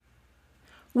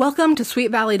Welcome to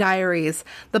Sweet Valley Diaries,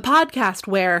 the podcast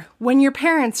where, when your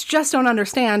parents just don't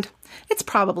understand, it's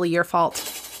probably your fault.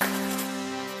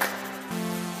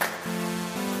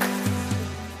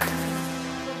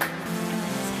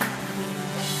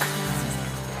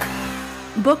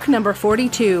 Book number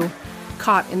 42,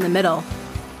 Caught in the Middle.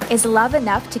 Is love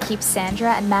enough to keep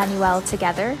Sandra and Manuel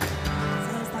together? So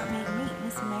does that make me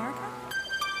Miss America?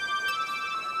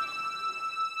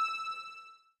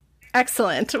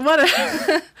 Excellent.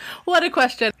 What a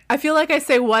question. I feel like I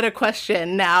say what a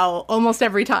question now almost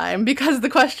every time because the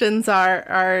questions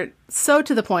are so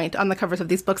to the point on the covers of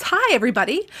these books. Hi,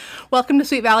 everybody. Welcome to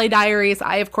Sweet Valley Diaries.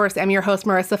 I, of course, am your host,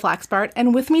 Marissa Flaxbart,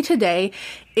 and with me today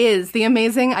is the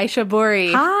amazing Aisha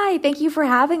Bouri. Hi, thank you for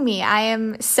having me. I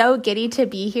am so giddy to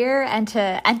be here and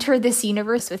to enter this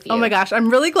universe with you. Oh my gosh, I'm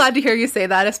really glad to hear you say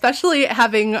that, especially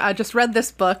having just read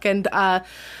this book, and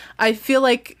I feel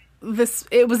like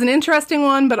it was an interesting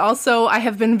one, but also I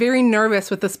have been very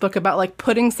nervous with this book about like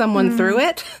putting someone through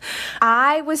it.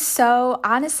 I was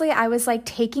like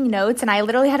taking notes and I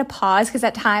literally had to pause because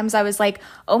at times I was like,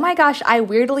 oh my gosh, I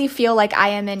weirdly feel like I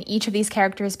am in each of these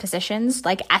characters' positions,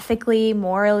 like ethically,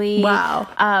 morally,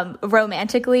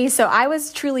 romantically. So I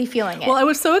was truly feeling it. Well, I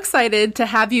was so excited to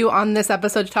have you on this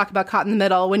episode to talk about Caught in the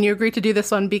Middle when you agreed to do this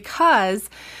one because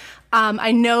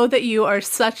I know that you are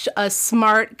such a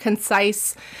smart,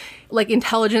 concise, like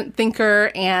intelligent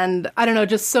thinker and, I don't know,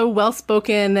 just so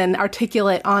well-spoken and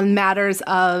articulate on matters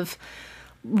of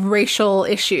racial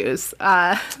issues.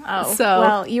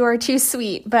 Well, you are too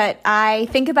sweet, but I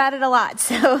think about it a lot,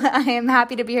 so I am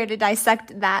happy to be here to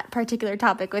dissect that particular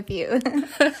topic with you.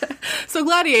 So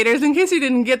Gladiators, in case you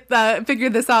didn't figure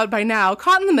this out by now,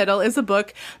 Caught in the Middle is a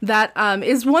book that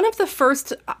is one of the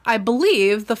first, I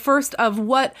believe, the first of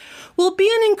what will be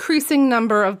an increasing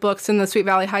number of books in the Sweet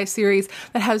Valley High series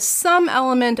that has some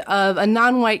element of a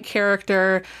non-white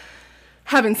character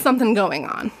having something going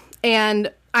on.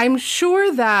 And I'm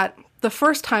sure that the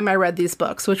first time I read these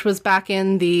books, which was back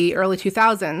in the early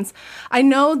 2000s, I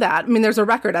know that, there's a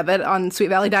record of it on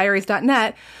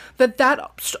sweetvalleydiaries.net, that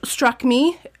struck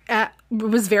me. It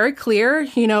was very clear,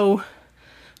 about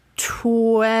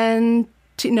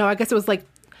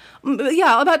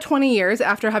 20 years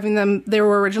after they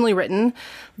were originally written,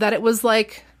 that it was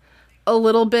like a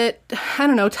little bit,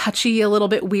 touchy, a little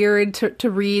bit weird to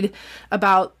read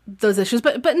about those issues,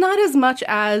 but not as much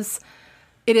as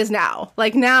it is now.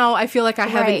 Like now I feel like I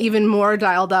have an even more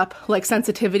dialed up like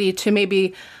sensitivity to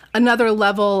maybe another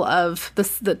level of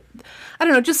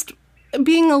just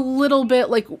being a little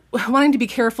bit like wanting to be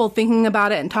careful thinking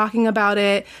about it and talking about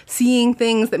it, seeing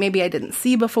things that maybe I didn't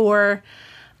see before.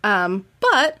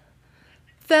 But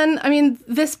then,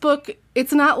 this book,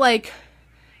 it's not like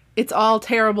it's all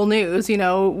terrible news,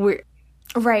 we're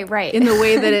Right. in the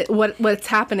way that what's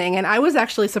happening. And I was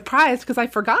actually surprised because I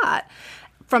forgot.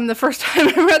 From the first time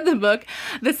I read the book,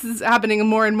 this is happening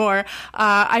more and more,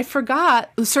 I forgot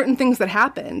certain things that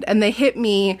happened, and they hit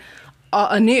me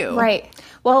anew. Right.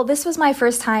 Well, this was my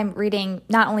first time reading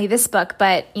not only this book,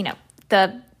 but,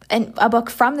 a book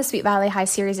from the Sweet Valley High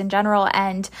series in general,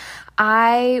 and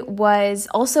I was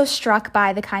also struck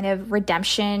by the kind of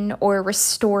redemption or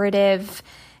restorative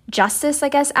justice, I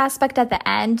guess, aspect at the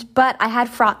end, but I had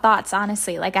fraught thoughts,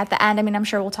 honestly. Like at the end, I'm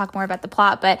sure we'll talk more about the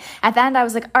plot, but at the end I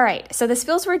was like, all right, so this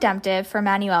feels redemptive for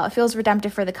Manuel, it feels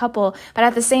redemptive for the couple, but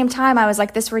at the same time I was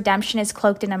like, this redemption is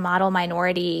cloaked in a model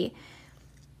minority.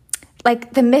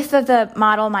 Like the myth of the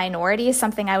model minority is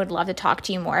something I would love to talk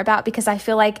to you more about because I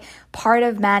feel like part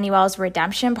of Manuel's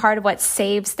redemption, part of what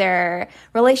saves their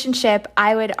relationship,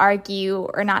 I would argue,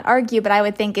 or not argue, but I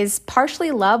would think is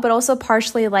partially love, but also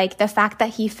partially like the fact that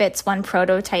he fits one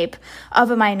prototype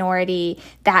of a minority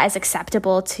that is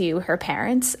acceptable to her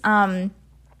parents.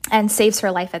 And saves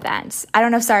her life at the end. I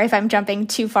don't know, sorry if I'm jumping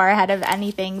too far ahead of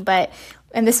anything,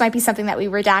 and this might be something that we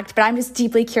redact, but I'm just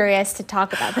deeply curious to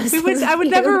talk about this. I would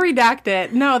never redact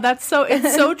it. No, it's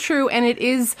so true. And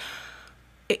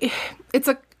it's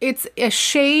a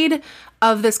shade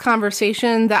of this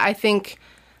conversation that I think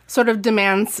sort of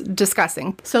demands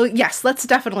discussing. So yes, let's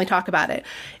definitely talk about it.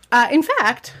 In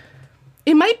fact,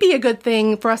 it might be a good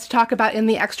thing for us to talk about in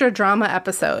the extra drama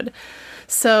episode.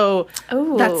 So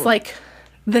that's like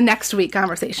the next week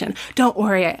conversation. Don't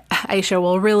worry, Aisha,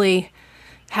 we'll really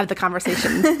have the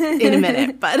conversation in a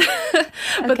minute, but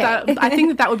I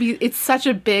think that would be, it's such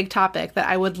a big topic that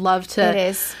I would love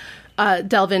to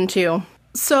delve into.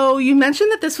 So you mentioned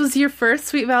that this was your first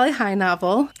Sweet Valley High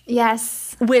novel.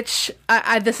 Yes. Which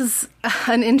this is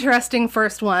an interesting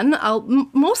first one,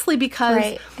 mostly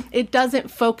because it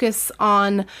doesn't focus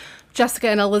on Jessica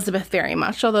and Elizabeth very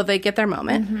much, although they get their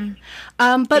moment.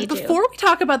 But They do. before we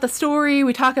talk about the story,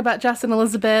 we talk about Jess and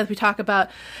Elizabeth, we talk about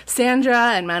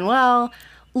Sandra and Manuel,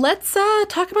 let's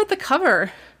talk about the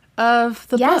cover of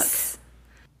the book. Yes.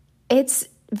 It's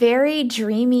very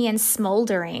dreamy and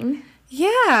smoldering.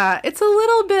 Yeah, it's a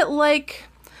little bit like,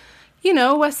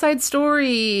 West Side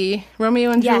Story,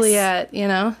 Romeo and Yes.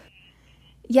 Juliet,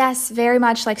 Yes, very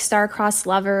much like star-crossed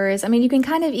lovers. I mean, you can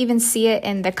kind of even see it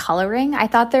in the coloring. I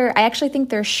actually think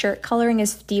their shirt coloring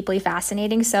is deeply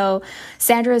fascinating. So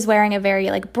Sandra is wearing a very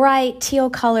like bright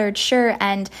teal-colored shirt,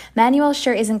 and Manuel's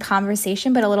shirt is in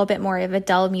conversation, but a little bit more of a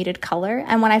dull, muted color.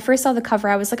 And when I first saw the cover,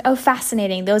 I was like, oh,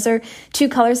 fascinating. Those are two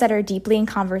colors that are deeply in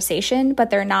conversation, but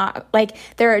they're not like,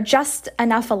 they're just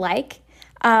enough alike.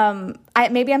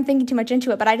 Maybe I'm thinking too much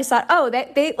into it, but I just thought, oh,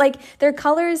 they like, they're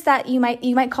colors that you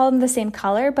might call them the same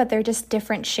color, but they're just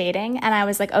different shading. And I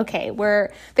was like, okay,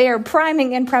 they are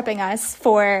priming and prepping us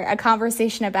for a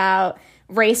conversation about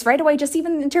race right away, just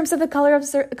even in terms of the color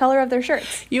of their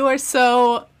shirts. You are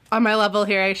so on my level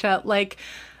here, Aisha. Like,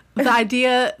 the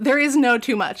idea, there is no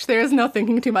too much. There is no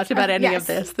thinking too much about any Yes.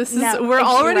 of this. We're No,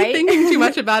 already right? thinking too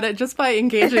much about it just by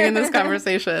engaging in this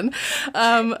conversation.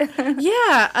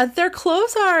 Their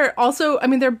clothes are also, I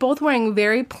mean, they're both wearing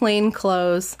very plain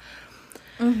clothes.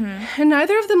 And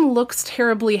neither of them looks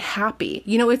terribly happy.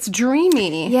 It's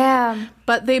dreamy. Yeah.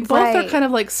 But they both are Right. kind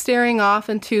of like staring off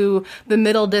into the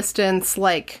middle distance,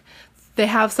 like they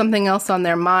have something else on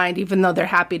their mind, even though they're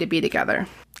happy to be together.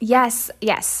 Yes.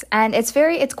 And it's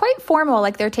quite formal.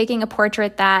 Like they're taking a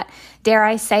portrait that, dare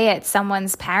I say it,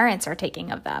 someone's parents are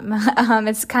taking of them.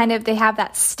 It's kind of, they have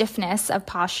that stiffness of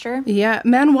posture. Yeah,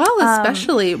 Manuel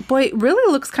especially, boy,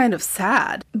 really looks kind of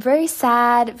sad. Very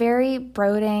sad, very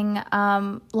brooding.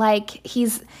 Like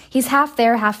he's half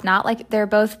there, half not. Like they're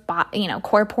both,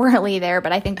 corporally there,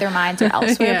 but I think their minds are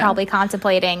elsewhere, Yeah. probably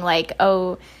contemplating like,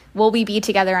 oh, will we be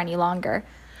together any longer?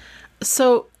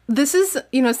 So this is,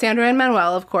 Sandra and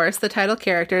Manuel, of course, the title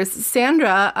characters.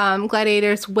 Sandra,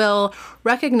 gladiators will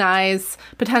recognize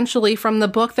potentially from the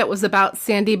book that was about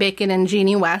Sandy Bacon and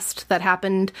Jeannie West that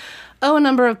happened, a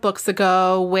number of books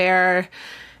ago, where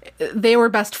they were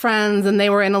best friends and they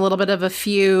were in a little bit of a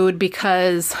feud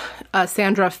because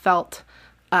Sandra felt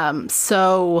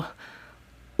so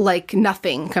like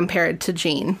nothing compared to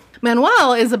Jean.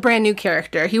 Manuel is a brand new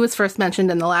character. He was first mentioned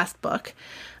in the last book.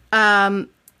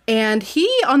 And he,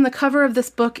 on the cover of this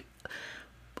book,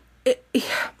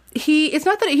 it's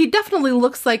not that he definitely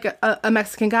looks like a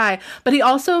Mexican guy, but he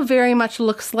also very much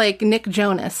looks like Nick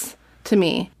Jonas to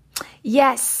me.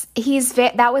 Yes,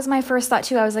 that was my first thought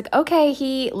too. I was like, okay,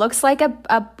 he looks like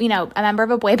a member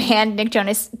of a boy band, Nick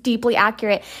Jonas, deeply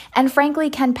accurate, and frankly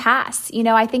can pass.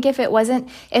 I think if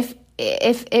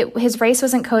his race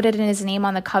wasn't coded in his name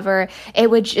on the cover, it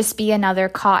would just be another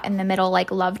caught in the middle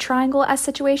like love triangle-esque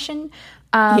situation.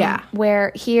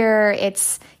 Where here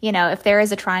it's, if there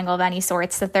is a triangle of any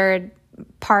sorts, the third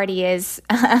party is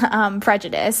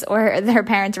prejudice or their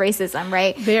parents' racism,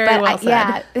 right? Very well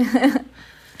said.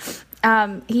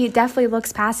 He definitely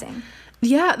looks passing.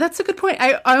 Yeah, that's a good point.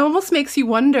 I almost makes you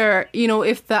wonder,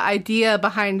 if the idea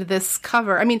behind this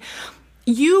cover, I mean,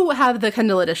 you have the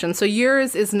Kindle edition, so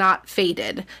yours is not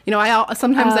faded.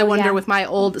 Sometimes I wonder with my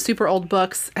super old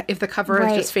books if the cover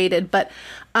is just faded. But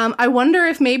I wonder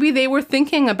if maybe they were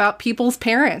thinking about people's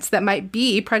parents that might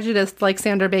be prejudiced like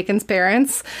Sandra Bacon's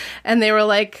parents. And they were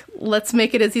like, let's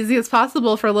make it as easy as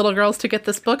possible for little girls to get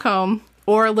this book home,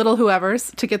 or little whoever's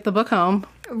to get the book home.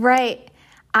 Right.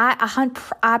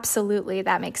 Absolutely.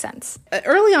 That makes sense.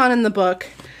 Early on in the book,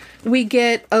 we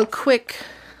get a quick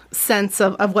sense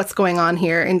of what's going on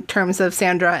here in terms of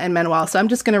Sandra and Manuel. So I'm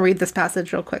just going to read this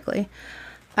passage real quickly.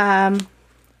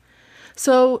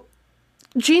 So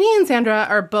Jeannie and Sandra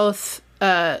are both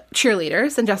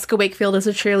cheerleaders, and Jessica Wakefield is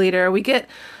a cheerleader. We get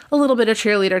a little bit of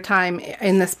cheerleader time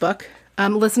in this book.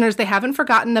 Listeners, they haven't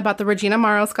forgotten about the Regina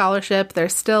Morrow Scholarship. They're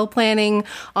still planning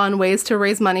on ways to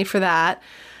raise money for that.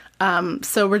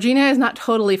 So Regina is not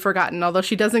totally forgotten, although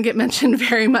she doesn't get mentioned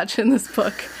very much in this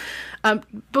book.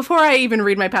 Before I even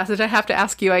read my passage, I have to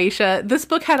ask you, Aisha, this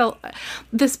book had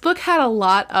a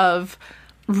lot of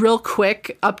real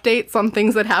quick updates on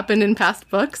things that happened in past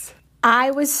books.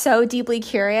 I was so deeply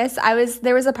curious.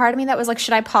 There was a part of me that was like,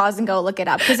 should I pause and go look it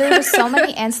up? Because there were just so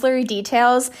many ancillary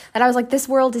details that I was like, this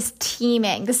world is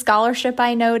teeming. The scholarship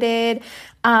I noted,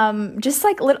 just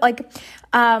like Lila,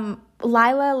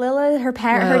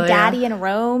 her daddy in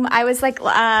Rome. I was like,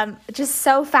 just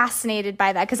so fascinated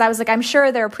by that, because I was like, I'm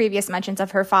sure there are previous mentions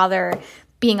of her father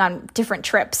being on different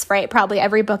trips, right? Probably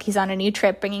every book he's on a new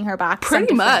trip, bringing her back.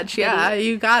 Pretty much, yeah,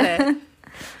 you got it.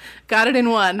 Got it in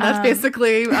one. That's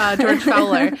basically George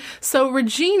Fowler. So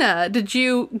Regina, did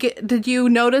you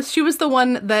notice she was the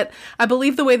one that, I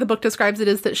believe the way the book describes it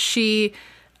is that she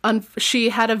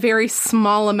had a very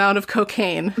small amount of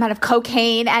cocaine.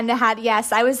 And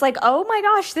yes, I was like, oh my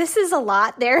gosh, this is a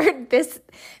lot.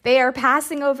 They are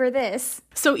passing over this.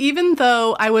 So even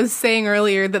though I was saying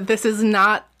earlier that this is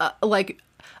not like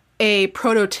a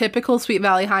prototypical Sweet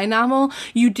Valley High novel,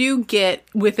 you do get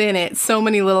within it so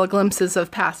many little glimpses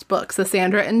of past books. The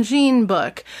Sandra and Jean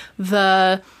book,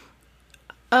 the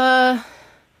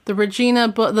Regina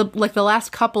book, like the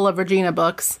last couple of Regina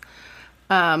books.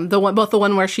 Both the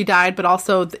one where she died, but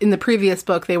also in the previous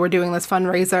book, they were doing this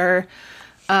fundraiser.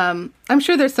 I'm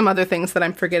sure there's some other things that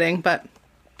I'm forgetting, but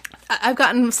I've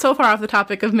gotten so far off the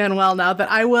topic of Manuel now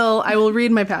that I will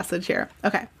read my passage here.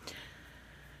 Okay.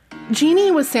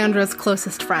 Jeannie was Sandra's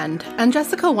closest friend, and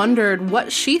Jessica wondered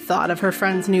what she thought of her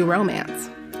friend's new romance.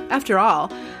 After all,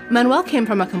 Manuel came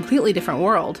from a completely different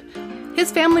world.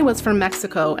 His family was from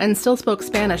Mexico and still spoke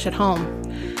Spanish at home.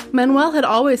 Manuel had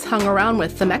always hung around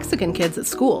with the Mexican kids at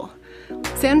school.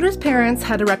 Sandra's parents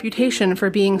had a reputation for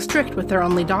being strict with their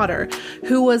only daughter,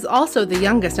 who was also the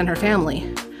youngest in her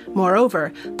family.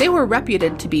 Moreover, they were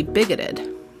reputed to be bigoted.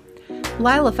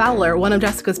 Lila Fowler, one of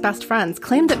Jessica's best friends,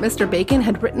 claimed that Mr. Bacon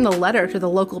had written a letter to the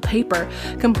local paper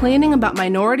complaining about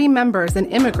minority members and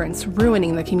immigrants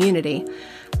ruining the community.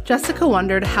 Jessica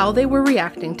wondered how they were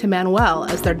reacting to Manuel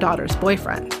as their daughter's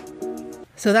boyfriend.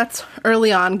 So that's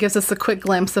early on, gives us a quick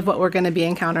glimpse of what we're going to be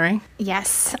encountering.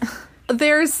 Yes.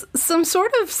 There's some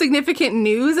sort of significant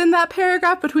news in that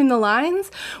paragraph between the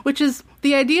lines, which is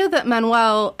the idea that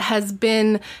Manuel has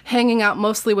been hanging out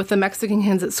mostly with the Mexican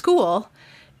kids at school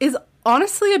is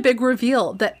honestly a big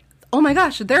reveal that, oh my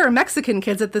gosh, there are Mexican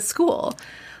kids at this school.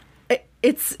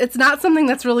 It's not something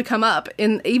that's really come up,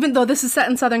 even though this is set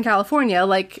in Southern California,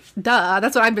 like, duh,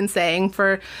 that's what I've been saying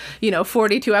for,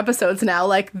 42 episodes now,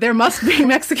 like, there must be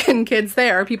Mexican kids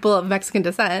there, people of Mexican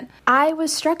descent. I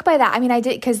was struck by that. I mean, I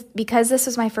did, because this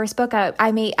was my first book,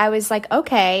 I was like,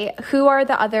 okay, who are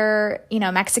the other,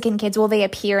 Mexican kids? Will they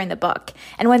appear in the book?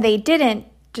 And when they didn't,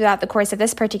 throughout the course of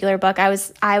this particular book, I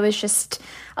was just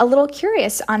a little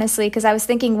curious, honestly, because I was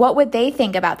thinking, what would they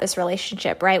think about this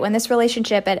relationship, right? When this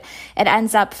relationship, it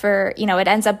ends up it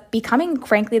ends up becoming,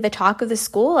 frankly, the talk of the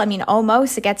school. I mean,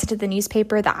 almost, it gets into the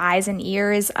newspaper, the eyes and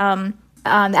ears.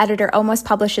 The editor almost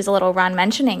publishes a little run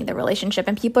mentioning the relationship,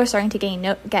 and people are starting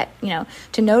to get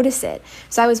to notice it.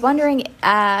 So I was wondering,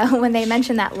 when they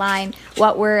mentioned that line,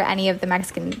 what were any of the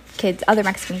other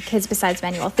Mexican kids besides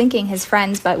Manuel thinking, his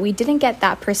friends? But we didn't get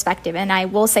that perspective, and I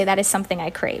will say that is something I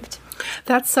craved.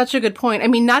 That's such a good point. I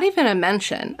mean, not even a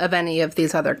mention of any of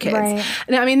these other kids. Right.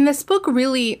 And I mean, this book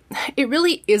really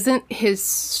isn't his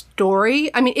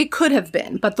story. I mean, it could have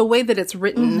been, but the way that it's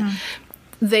written,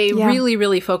 they really,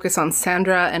 really focus on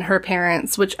Sandra and her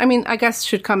parents, which, I mean, I guess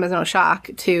should come as no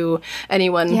shock to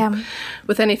anyone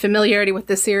with any familiarity with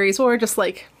this series or just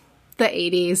like the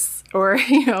 80s or,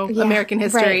 American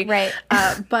history. Right.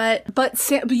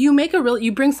 But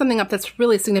you bring something up that's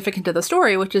really significant to the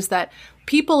story, which is that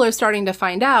people are starting to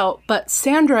find out, but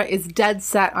Sandra is dead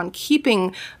set on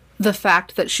keeping the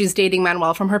fact that she's dating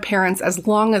Manuel from her parents as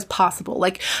long as possible.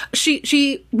 Like,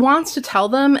 she wants to tell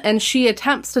them, and she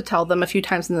attempts to tell them a few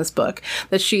times in this book,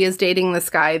 that she is dating this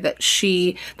guy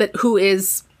who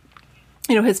is,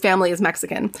 his family is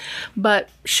Mexican. But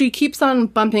she keeps on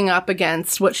bumping up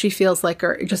against what she feels like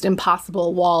are just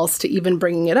impossible walls to even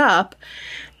bringing it up,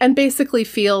 and basically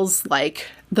feels like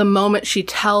the moment she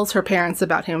tells her parents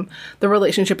about him, the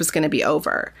relationship is going to be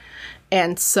over.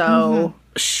 And so,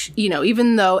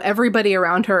 even though everybody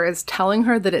around her is telling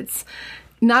her that it's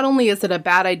not only is it a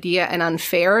bad idea and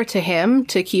unfair to him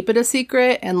to keep it a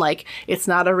secret, and like, it's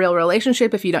not a real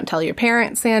relationship if you don't tell your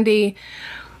parents, Sandy.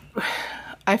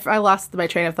 I lost my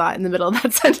train of thought in the middle of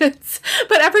that sentence.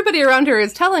 But everybody around her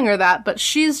is telling her that, but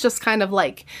she's just kind of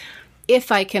like,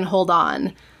 if I can hold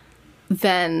on,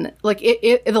 then like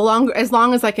as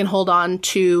long as I can hold on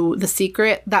to the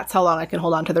secret, that's how long I can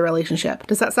hold on to the relationship.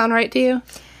 Does that sound right to you?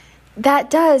 That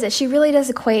does. She really does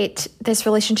equate this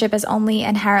relationship as only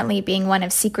inherently being one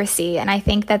of secrecy. And I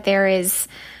think that there is,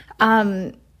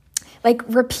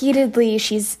 repeatedly,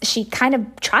 she kind of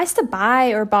tries to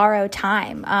buy or borrow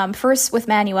time. First with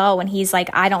Manuel, when he's like,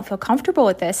 I don't feel comfortable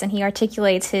with this, and he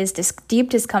articulates his deep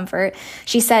discomfort.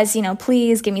 She says,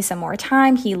 please give me some more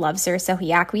time. He loves her, so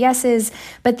he acquiesces.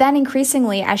 But then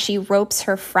increasingly, as she ropes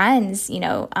her friends,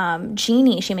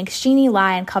 Jeannie, she makes Jeannie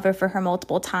lie and cover for her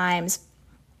multiple times.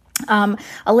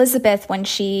 Elizabeth, when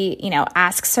she,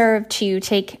 asks her to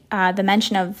take the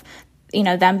mention of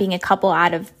them being a couple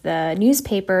out of the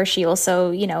newspaper, she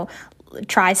also,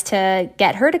 tries to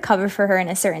get her to cover for her in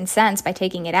a certain sense by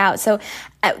taking it out. So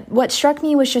what struck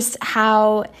me was just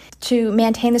how, to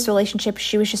maintain this relationship,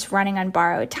 she was just running on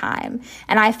borrowed time.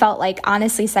 And I felt like,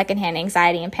 honestly, secondhand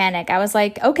anxiety and panic. I was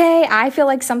like, okay, I feel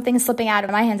like something's slipping out of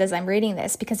my hands as I'm reading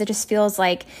this, because it just feels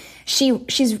like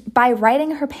she's by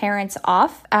writing her parents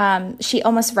off, she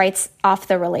almost writes off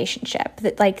the relationship.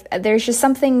 That, like, there's just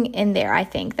something in there, I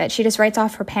think, that she just writes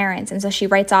off her parents, and so she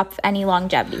writes off any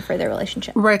longevity for their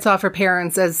relationship. Writes off her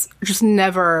parents as just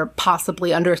never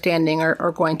possibly understanding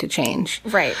or going to change.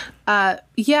 Right.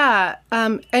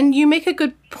 And you make a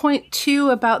good point, too,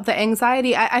 about the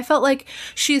anxiety. I felt like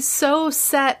she's so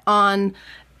set on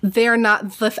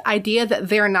the idea that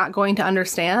they're not going to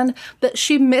understand, that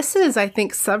she misses, I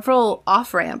think, several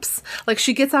off-ramps. Like,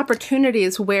 she gets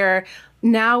opportunities where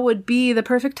now would be the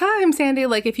perfect time, Sandy.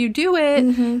 Like, if you do it,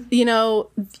 you know,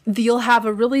 you'll have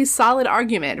a really solid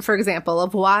argument, for example,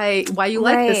 of why you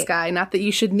like this guy. Not that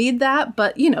you should need that,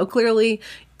 but, you know, clearly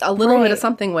a little bit of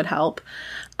something would help.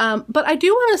 But I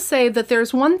do want to say that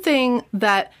there's one thing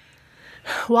that,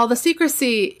 while the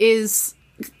secrecy is,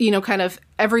 you know, kind of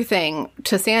everything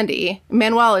to Sandy,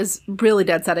 Manuel is really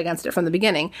dead set against it from the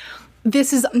beginning.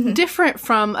 This is different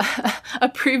from a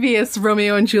previous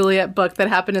Romeo and Juliet book that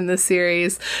happened in this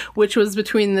series, which was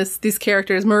between these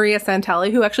characters, Maria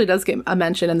Santelli, who actually does get a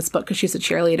mention in this book because she's a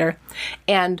cheerleader,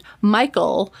 and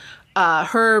Michael,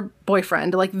 her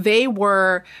boyfriend. Like, they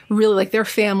were really, like, their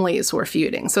families were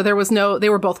feuding. So they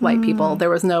were both white people. There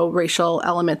was no racial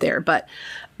element there. But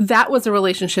that was a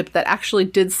relationship that actually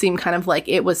did seem kind of like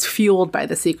it was fueled by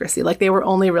the secrecy. Like, they were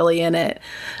only really in it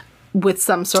with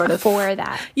some sort of... For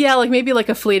that. Yeah, like maybe like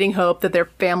a fleeting hope that their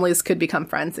families could become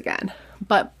friends again.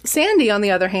 But Sandy, on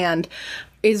the other hand,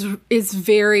 is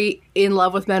very in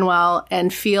love with Manuel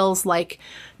and feels like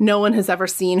no one has ever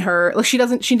seen her. Like, she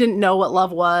didn't know what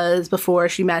love was before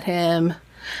she met him.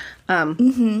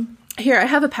 Here, I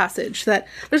have a passage that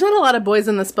there's not a lot of boys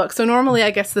in this book. So normally,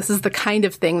 I guess this is the kind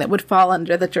of thing that would fall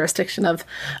under the jurisdiction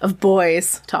of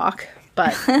boys talk.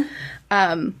 But,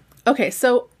 okay,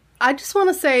 so I just want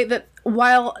to say that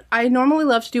while I normally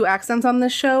love to do accents on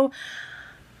this show,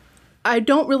 I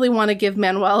don't really want to give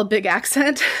Manuel a big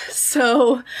accent,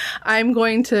 so I'm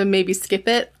going to maybe skip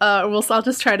it. I'll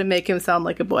just try to make him sound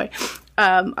like a boy.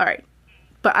 All right.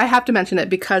 But I have to mention it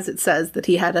because it says that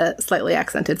he had a slightly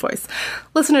accented voice.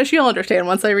 Listeners, you'll understand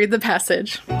once I read the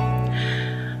passage.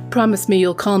 "Promise me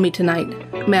you'll call me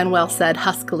tonight," Manuel said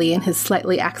huskily in his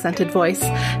slightly accented voice,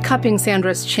 cupping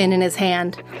Sandra's chin in his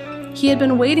hand. He had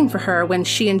been waiting for her when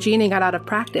she and Jeannie got out of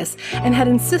practice and had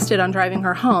insisted on driving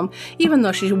her home, even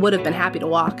though she would have been happy to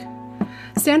walk.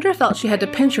 Sandra felt she had to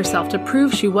pinch herself to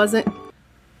prove she wasn't...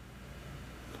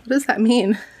 What does that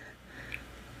mean?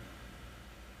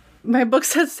 My book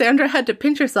says Sandra had to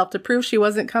pinch herself to prove she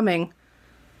wasn't coming.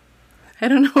 I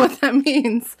don't know what that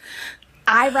means.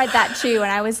 I read that too,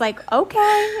 and I was like,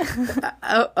 okay.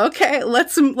 Okay,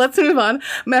 let's move on.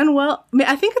 Manuel,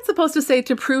 I think it's supposed to say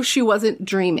to prove she wasn't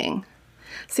dreaming.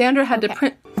 Sandra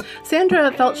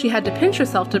felt she had to pinch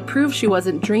herself to prove she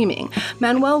wasn't dreaming.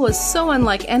 Manuel was so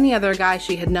unlike any other guy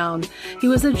she had known. He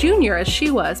was a junior as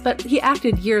she was, but he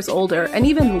acted years older and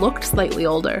even looked slightly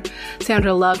older.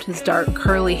 Sandra loved his dark,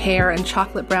 curly hair and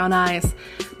chocolate brown eyes.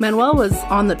 Manuel was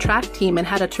on the track team and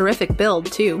had a terrific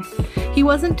build, too. He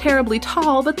wasn't terribly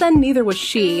tall, but then neither was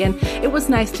she, and it was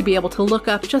nice to be able to look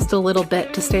up just a little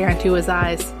bit to stare into his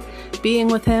eyes. Being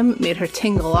with him made her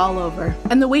tingle all over.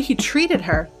 And the way he treated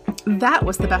her, that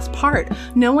was the best part.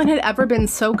 No one had ever been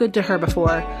so good to her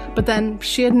before, but then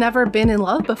she had never been in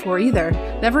love before either.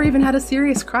 Never even had a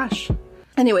serious crush.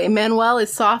 Anyway, Manuel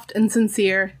is soft and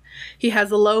sincere. He has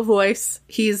a low voice.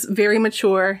 He's very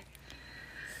mature.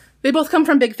 They both come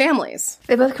from big families.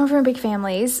 But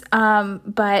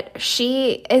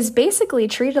she is basically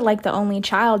treated like the only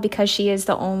child because she is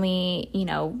the only,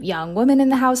 young woman in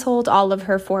the household. All of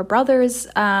her 4 brothers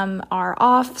are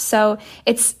off. So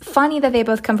it's funny that they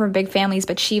both come from big families,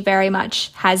 but she very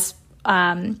much has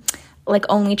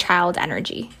only child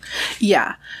energy.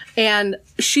 Yeah. And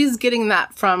she's getting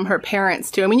that from her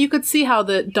parents, too. I mean, you could see how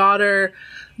the daughter,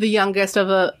 the youngest of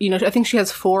I think she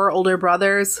has 4 older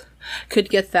brothers, could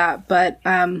get that, but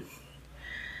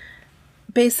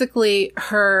basically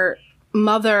her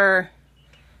mother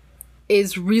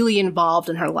is really involved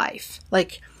in her life.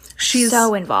 Like, she's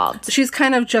so involved. She's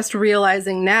kind of just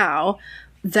realizing now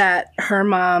that her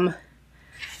mom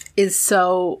is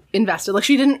so invested. Like,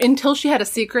 she didn't, until she had a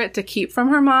secret to keep from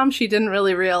her mom, she didn't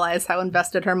really realize how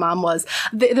invested her mom was.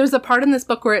 There's a part in this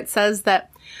book where it says that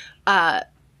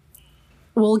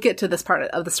we'll get to this part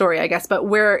of the story, I guess, but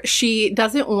where she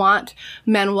doesn't want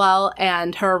Manuel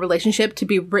and her relationship to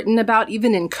be written about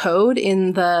even in code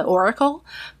in the Oracle,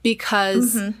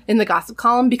 because in the gossip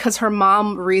column, because her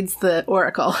mom reads the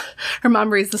Oracle. Her mom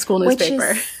reads the school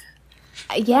newspaper.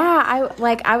 Yeah,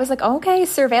 I was like, okay,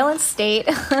 surveillance state.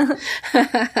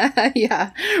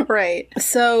 Yeah, right.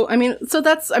 So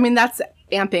that's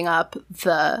amping up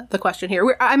the question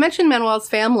here. I mentioned Manuel's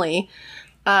family.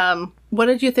 What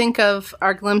did you think of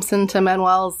our glimpse into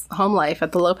Manuel's home life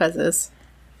at the Lopez's?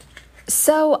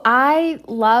 So I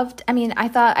loved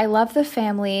the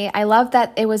family. I loved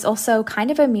that it was also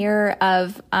kind of a mirror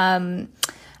of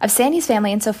Sandy's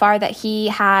family insofar that he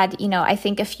had, I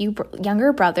think a few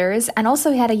younger brothers, and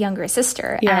also he had a younger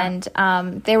sister. Yeah. And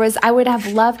I would have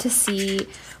loved to see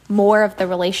more of the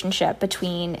relationship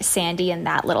between Sandy and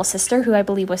that little sister, who I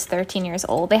believe was 13 years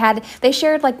old. They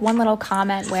shared like one little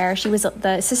comment where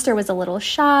the sister was a little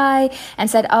shy and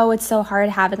said, "Oh, it's so hard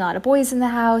having a lot of boys in the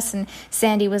house." And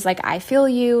Sandy was like, "I feel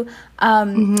you."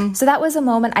 So that was a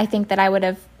moment I think that I would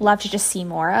have loved to just see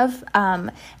more of.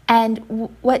 And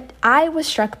what I was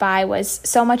struck by was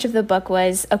so much of the book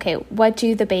was, okay, what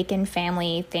do the Bacon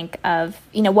family think of,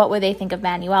 what would they think of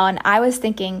Manuel? And I was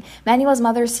thinking Manuel's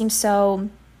mother seems so,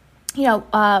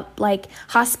 like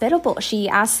hospitable. She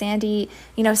asked Sandy,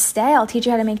 stay, I'll teach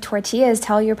you how to make tortillas.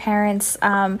 Tell your parents,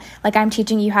 like I'm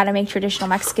teaching you how to make traditional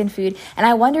Mexican food. And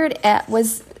I wondered,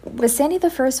 was Sandy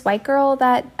the first white girl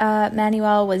that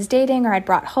Manuel was dating or had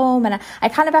brought home? And I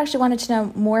kind of actually wanted to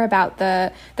know more about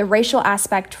the racial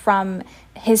aspect from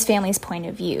his family's point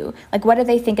of view. Like, what do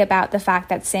they think about the fact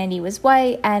that Sandy was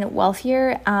white and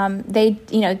wealthier? They,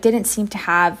 didn't seem to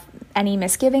have any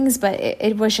misgivings, but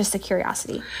it was just a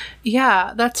curiosity.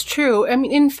 Yeah, that's true. I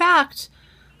mean, in fact,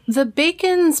 the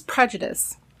Bacon's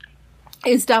prejudice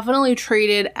is definitely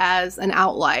treated as an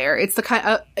outlier. It's the kind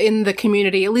of, in the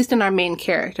community, at least in our main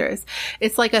characters.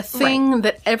 It's like a thing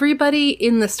that everybody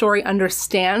in the story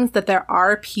understands that there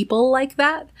are people like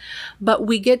that, but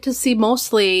we get to see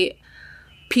mostly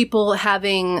people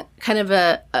having kind of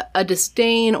a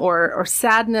disdain or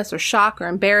sadness or shock or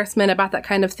embarrassment about that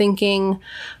kind of thinking.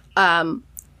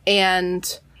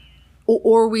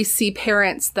 Or we see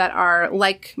parents that are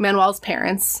like Manuel's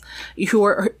parents, who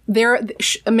are there.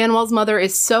 Manuel's mother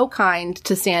is so kind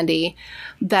to Sandy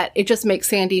that it just makes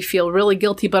Sandy feel really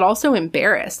guilty, but also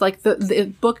embarrassed. Like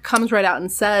the book comes right out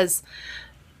and says,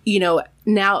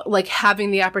 now like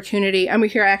having the opportunity,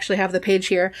 here I actually have the page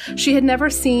here. She had never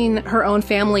seen her own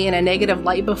family in a negative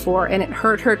light before, and it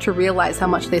hurt her to realize how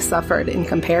much they suffered in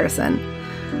comparison.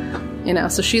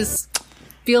 So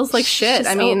feels like shit.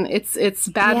 It's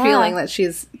bad feeling that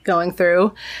she's going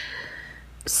through.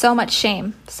 So much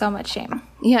shame.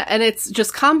 Yeah, and it's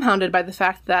just compounded by the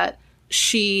fact that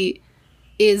she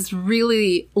is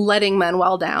really letting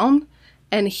Manuel down,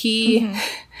 and he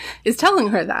is telling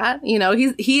her that.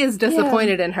 He is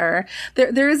disappointed in her.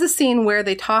 There is a scene where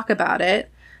they talk about it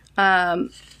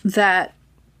that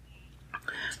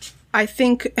I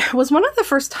think was one of the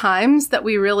first times that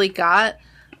we really got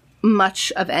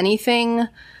much of anything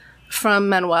from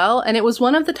Manuel, and it was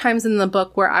one of the times in the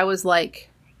book where I was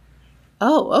like,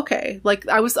 oh, okay. Like,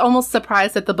 I was almost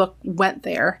surprised that the book went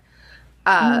there.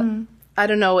 I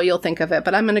don't know what you'll think of it,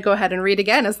 but I'm going to go ahead and read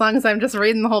again, as long as I'm just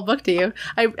reading the whole book to you.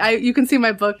 You can see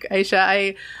my book,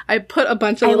 Aisha. I put a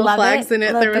bunch of little flags in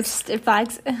it. There was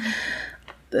flags.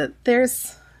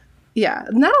 There's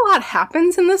not a lot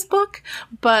happens in this book,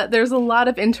 but there's a lot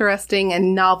of interesting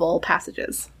and novel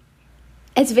passages.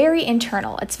 It's very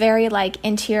internal. It's very like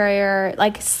interior,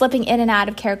 like slipping in and out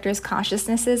of characters'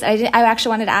 consciousnesses. I actually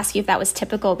wanted to ask you if that was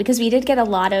typical, because we did get a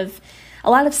lot of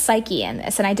psyche in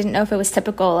this, and I didn't know if it was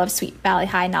typical of Sweet Valley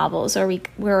High novels, or we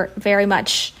were very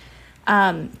much,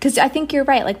 because I think you're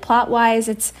right. Like plot wise,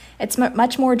 it's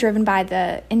much more driven by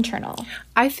the internal.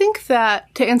 I think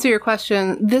that, to answer your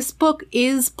question, this book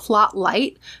is plot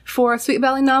light for a Sweet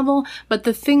Valley novel, but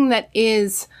the thing that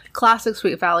is classic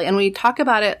Sweet Valley, and we talk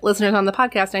about it, listeners on the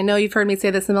podcast, I know you've heard me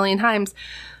say this a million times,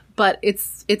 but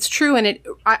it's true, and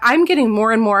I'm getting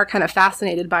more and more kind of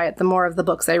fascinated by it the more of the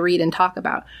books I read and talk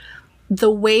about.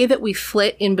 The way that we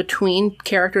flit in between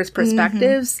characters'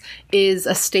 perspectives is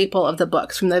a staple of the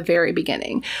books from the very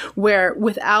beginning, where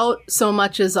without so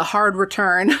much as a hard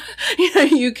return,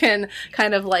 you can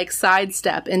kind of like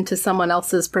sidestep into someone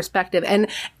else's perspective, and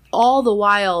all the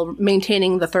while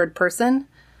maintaining the third person.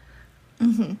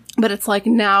 But it's like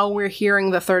now we're hearing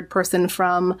the third person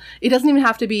from, it doesn't even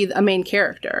have to be a main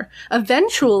character.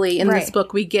 Eventually in this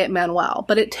book we get Manuel,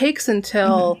 but it takes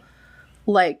until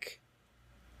like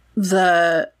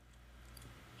the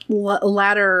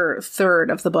latter third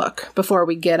of the book before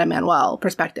we get a Manuel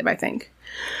perspective, I think.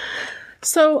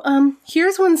 So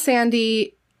here's when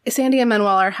Sandy and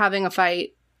Manuel are having a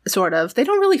fight, sort of. They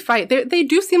don't really fight. They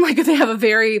do seem like they have a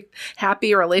very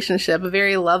happy relationship, a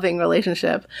very loving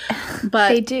relationship. But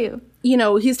They do. You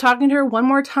know, he's talking to her one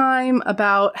more time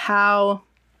about how,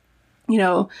 you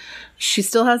know, she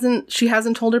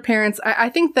hasn't told her parents. I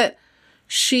think that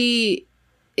she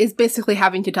is basically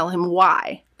having to tell him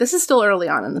why. This is still early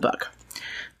on in the book.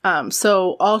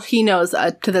 So all he knows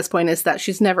to this point is that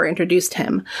she's never introduced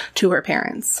him to her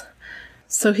parents.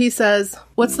 So he says,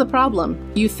 "What's the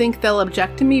problem? You think they'll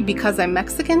object to me because I'm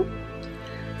Mexican?"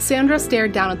 Sandra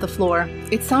stared down at the floor.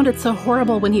 It sounded so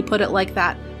horrible when he put it like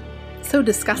that. So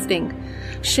disgusting.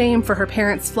 Shame for her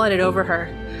parents flooded over her.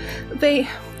 They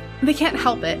can't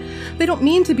help it. They don't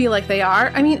mean to be like they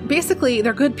are. I mean, basically,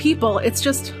 they're good people. It's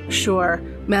just, sure,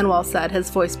 Manuel said, his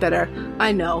voice bitter.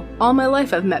 I know. All my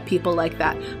life I've met people like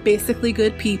that. Basically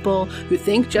good people who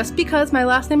think just because my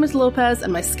last name is Lopez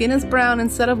and my skin is brown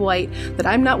instead of white that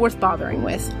I'm not worth bothering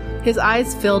with. His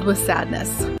eyes filled with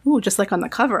sadness. Ooh, just like on the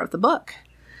cover of the book.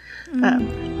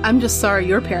 I'm just sorry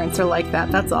your parents are like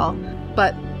that, that's all.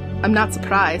 But I'm not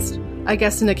surprised. I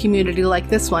guess in a community like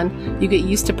this one, you get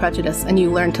used to prejudice and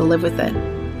you learn to live with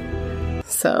it.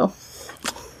 So.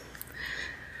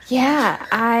 Yeah,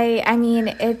 I mean,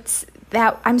 it's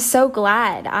that I'm so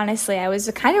glad, honestly. I was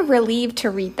kind of relieved to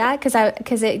read that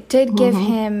because it did give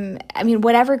him, I mean,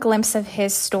 whatever glimpse of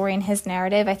his story and his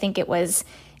narrative, I think it was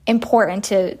important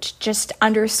to just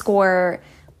underscore,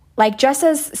 like, just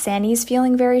as Sandy's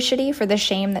feeling very shitty for the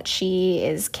shame that she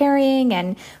is carrying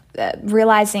and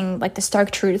realizing, like, the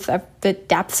stark truth of the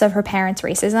depths of her parents'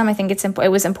 racism, I think it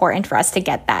was important for us to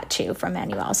get that too from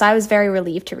Manuel. So I was very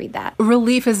relieved to read that.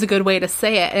 Relief is a good way to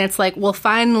say it. And it's like, well,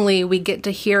 finally we get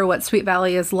to hear what Sweet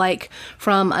Valley is like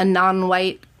from a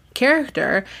non-white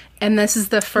character. And this is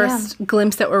the first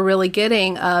glimpse that we're really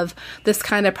getting of this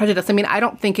kind of prejudice. I mean, I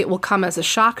don't think it will come as a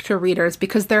shock to readers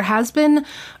because there has been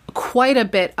quite a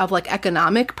bit of, like,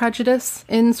 economic prejudice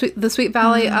in the Sweet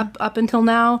Valley up until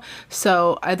now.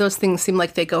 So those things seem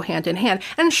like they go hand in hand.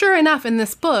 And sure enough, in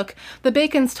this book, the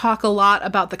Bacons talk a lot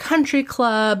about the country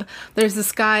club. There's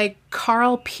this guy,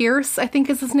 Carl Pierce, I think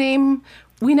is his name.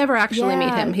 We never actually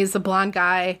meet him. He's a blonde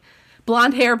guy.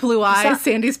 Blonde hair, blue eyes.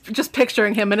 Sandy's just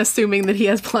picturing him and assuming that he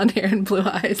has blonde hair and blue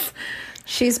eyes.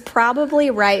 She's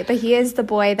probably right, but he is the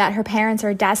boy that her parents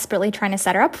are desperately trying to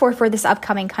set her up for this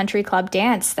upcoming country club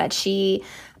dance that she...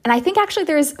 And I think actually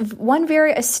there's one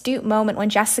very astute moment when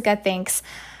Jessica thinks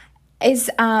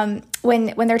is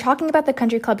when they're talking about the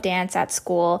country club dance at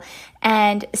school,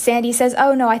 and Sandy says,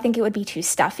 "Oh no, I think it would be too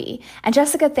stuffy." And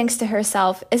Jessica thinks to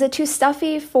herself, is it too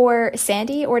stuffy for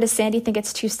Sandy, or does Sandy think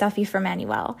it's too stuffy for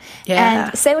Manuel? Yeah.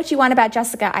 And say what you want about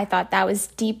Jessica, I thought that was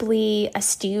deeply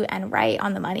astute and right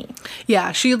on the money.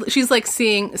 Yeah, she's like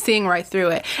seeing right through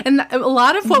it. And a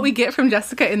lot of what we get from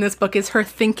Jessica in this book is her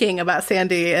thinking about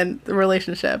Sandy and the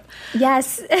relationship.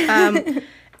 Yes.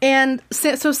 And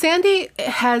so Sandy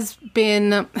has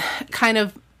been kind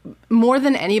of, more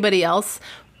than anybody else,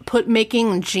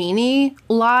 making Jeannie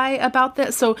lie about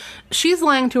this. So she's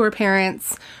lying to her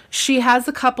parents. She has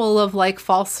a couple of, like,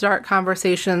 false start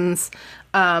conversations.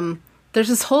 There's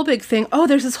this whole big thing. Oh,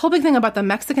 there's this whole big thing about the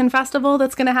Mexican festival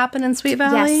that's going to happen in Sweet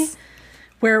Valley. Yes.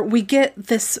 Where we get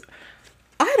this,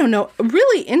 I don't know,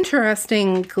 really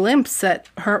interesting glimpse at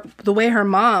the way her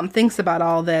mom thinks about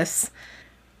all this.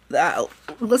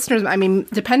 Listeners, I mean,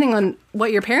 depending on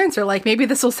what your parents are like, maybe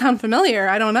this will sound familiar.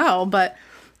 I don't know. But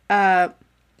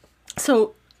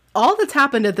so all that's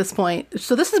happened at this point,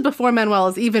 so this is before Manuel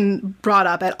is even brought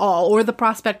up at all, or the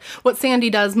prospect. What Sandy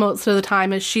does most of the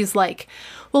time is she's like,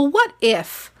 well, what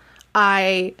if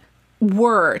I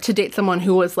were to date someone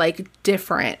who was, like,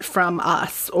 different from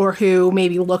us, or who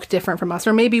maybe looked different from us,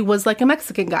 or maybe was, like, a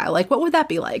Mexican guy? Like, what would that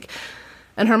be like?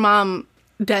 And her mom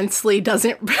densely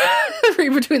doesn't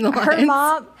read between the lines. Her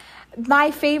mom,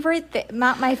 my favorite,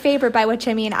 by which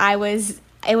I mean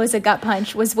it was a gut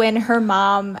punch, was when her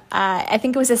mom, I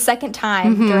think it was the second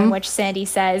time during which Sandy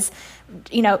says,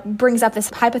 you know, brings up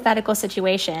this hypothetical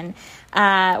situation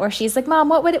where she's like, "Mom,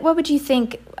 what would you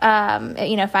think, you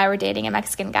know, if I were dating a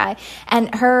Mexican guy?"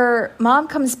 And her mom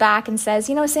comes back and says,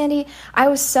 "You know, Sandy, I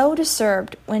was so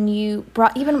disturbed when you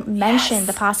mentioned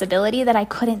the possibility that I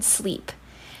couldn't sleep."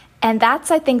 And I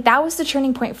think that was the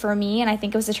turning point for me, and I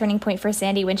think it was the turning point for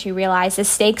Sandy when she realized the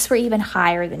stakes were even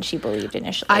higher than she believed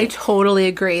initially. I totally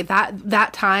agree. That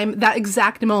time, that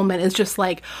exact moment is just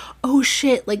like, oh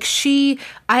shit, like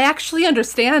I actually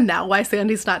understand now why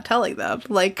Sandy's not telling them.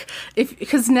 Like,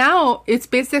 because now it's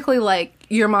basically like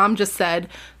your mom just said,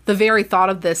 the very thought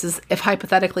of this is, if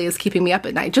hypothetically, is keeping me up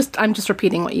at night. I'm just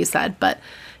repeating what you said, but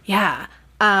yeah.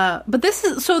 But this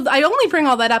is, so I only bring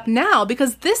all that up now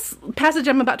because this passage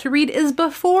I'm about to read is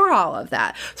before all of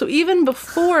that. So even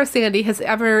before Sandy has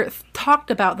ever talked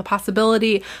about the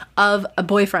possibility of a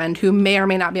boyfriend who may or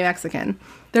may not be Mexican,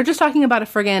 they're just talking about a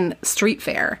friggin' street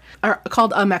fair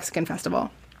called a Mexican festival.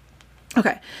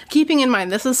 Okay, keeping in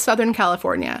mind, this is Southern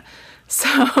California. So,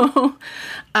 all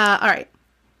right.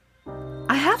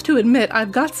 I have to admit,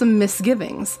 I've got some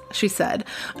misgivings, she said.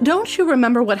 Don't you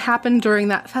remember what happened during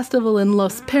that festival in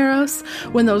Los Perros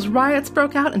when those riots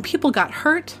broke out and people got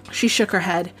hurt? She shook her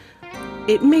head.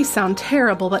 It may sound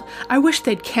terrible, but I wish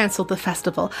they'd canceled the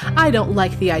festival. I don't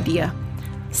like the idea.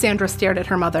 Sandra stared at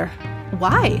her mother.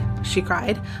 Why? She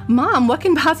cried. Mom, what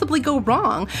can possibly go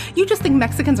wrong? You just think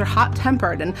Mexicans are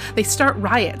hot-tempered and they start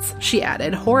riots, she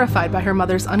added, horrified by her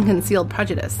mother's unconcealed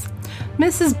prejudice.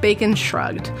 Mrs. Bacon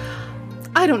shrugged.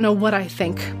 I don't know what I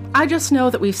think. I just know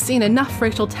that we've seen enough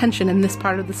racial tension in this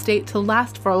part of the state to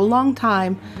last for a long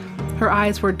time. Her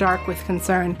eyes were dark with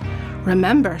concern.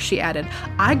 Remember, she added,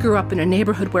 I grew up in a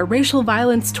neighborhood where racial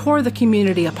violence tore the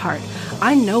community apart.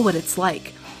 I know what it's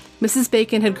like. Mrs.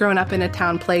 Bacon had grown up in a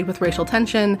town plagued with racial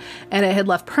tension, and it had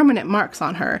left permanent marks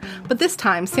on her. But this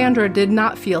time, Sandra did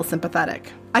not feel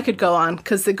sympathetic. I could go on,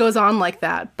 because it goes on like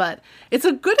that, but it's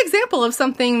a good example of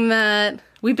something that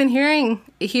we've been hearing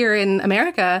here in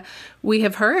America. We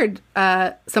have heard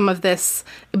some of this,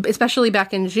 especially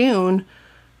back in June,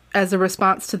 as a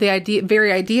response to the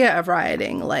very idea of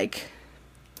rioting. Like,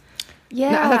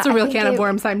 yeah, that's a real can of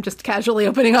worms I'm just casually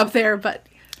opening up there, but...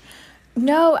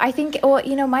 No, I think, well,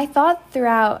 my thought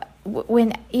throughout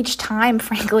when each time,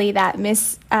 frankly, that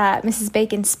Mrs.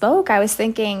 Bacon spoke, I was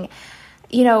thinking,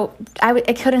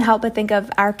 I couldn't help but think of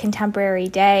our contemporary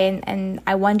day, and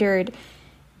I wondered,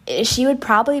 she would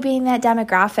probably be in that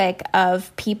demographic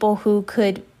of people who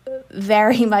could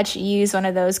very much use one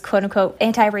of those quote-unquote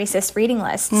anti-racist reading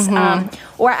lists.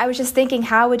 Mm-hmm. Or I was just thinking,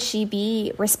 how would she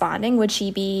be responding? Would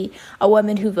she be a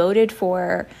woman who voted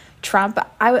for Trump?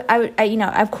 I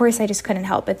of course, I just couldn't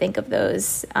help but think of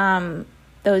those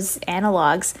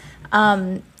analogs.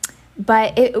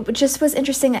 But it just was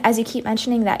interesting, as you keep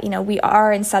mentioning that, we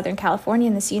are in Southern California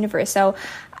in this universe. So,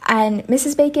 and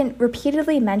Mrs. Bacon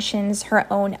repeatedly mentions her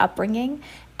own upbringing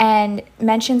and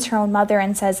mentions her own mother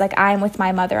and says, like, I'm with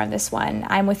my mother on this one.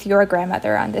 I'm with your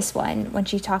grandmother on this one when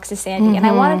she talks to Sandy. Mm-hmm. And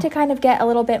I wanted to kind of get a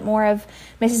little bit more of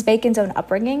Mrs. Bacon's own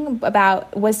upbringing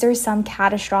about, was there some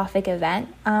catastrophic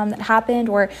event that happened,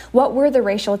 or what were the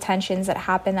racial tensions that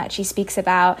happened that she speaks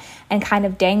about and kind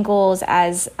of dangles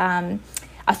as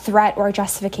a threat or a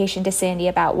justification to Sandy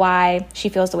about why she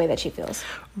feels the way that she feels.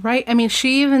 Right. I mean,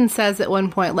 she even says at one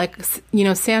point, like,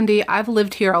 Sandy, I've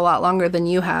lived here a lot longer than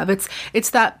you have. It's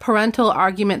that parental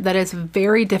argument that is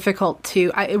very difficult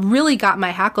to, it really got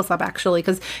my hackles up, actually,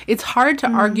 because it's hard to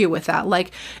argue with that.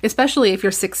 Like, especially if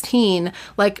you're 16,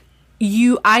 like,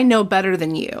 I know better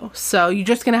than you, so you're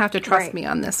just going to have to trust me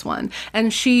on this one.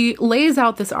 And she lays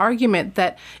out this argument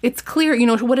that it's clear,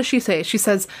 what does she say? She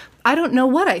says, I don't know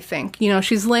what I think.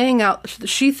 She's laying out,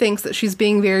 she thinks that she's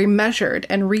being very measured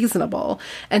and reasonable,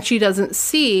 and she doesn't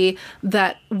see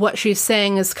that what she's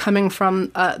saying is coming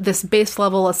from this base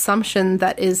level assumption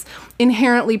that is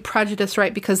inherently prejudiced,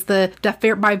 right? Because the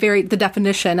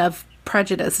definition of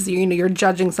prejudice is, you're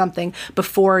judging something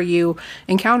before you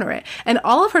encounter it. And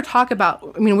all of her talk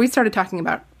about, we started talking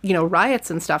about,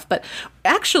 riots and stuff, but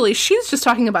actually she's just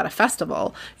talking about a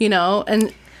festival,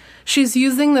 and she's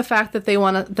using the fact that they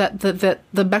want to, that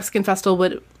the Mexican festival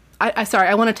would,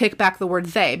 I want to take back the word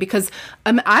they, because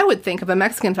I would think of a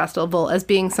Mexican festival as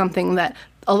being something that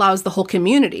allows the whole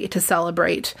community to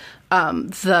celebrate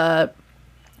the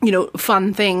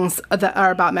fun things that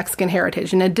are about Mexican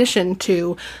heritage, in addition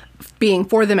to being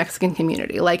for the Mexican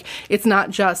community. Like, it's not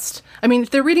just,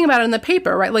 if they're reading about it in the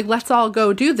paper, right? Like, let's all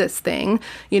go do this thing.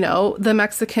 The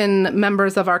Mexican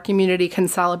members of our community can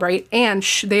celebrate, and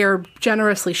they are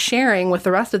generously sharing with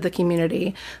the rest of the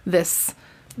community this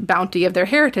bounty of their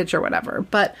heritage or whatever.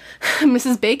 But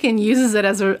Mrs. Bacon uses it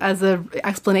as a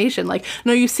explanation. Like,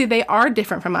 no, you see, they are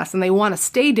different from us, and they want to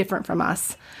stay different from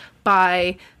us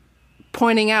by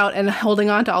pointing out and holding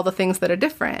on to all the things that are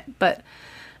different. But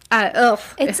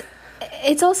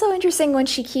it's also interesting when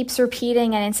she keeps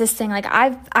repeating and insisting, like,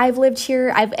 I've lived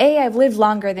here, I've lived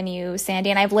longer than you, Sandy,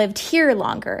 and I've lived here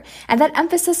longer. And that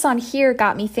emphasis on here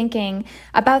got me thinking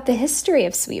about the history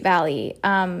of Sweet Valley.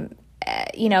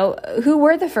 Who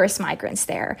were the first migrants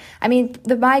there?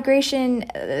 The migration,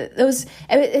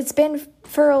 it's been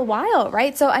for a while,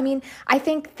 right? So, I mean, I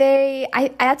think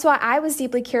that's why I was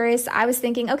deeply curious. I was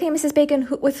thinking, okay, Mrs. Bacon,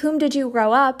 with whom did you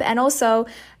grow up? And also,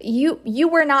 you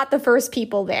were not the first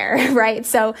people there, right?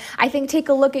 So I think take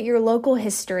a look at your local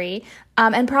history.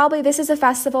 And probably this is a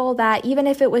festival that, even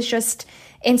if it was just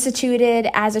instituted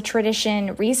as a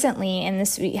tradition recently in the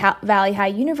Sweet Valley High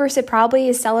universe, it probably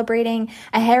is celebrating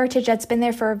a heritage that's been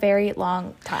there for a very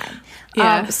long time.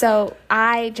 Yeah. So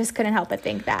I just couldn't help but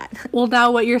think that. Well,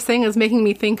 now what you're saying is making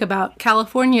me think about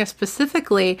California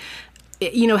specifically,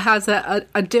 has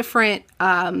a different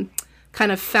kind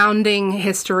of founding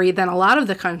history than a lot of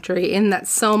the country, in that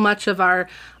so much of our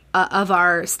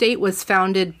state was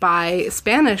founded by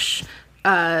Spanish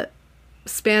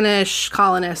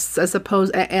colonists, as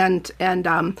opposed and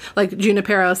like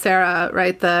Junipero Serra,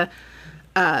 right?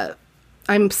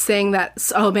 I'm saying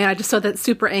that. Oh man, I just saw that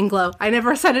super Anglo. I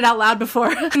never said it out loud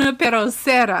before. Junipero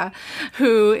Serra,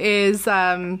 who is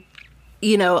a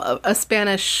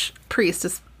Spanish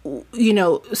priest. So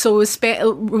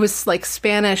it was like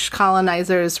Spanish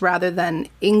colonizers rather than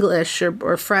English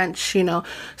or French,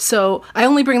 So I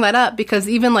only bring that up because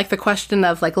even like the question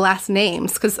of like last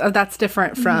names, because that's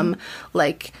different from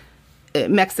like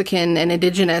Mexican and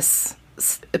indigenous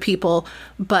people,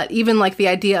 but even like the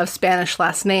idea of Spanish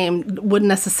last name wouldn't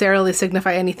necessarily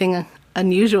signify anything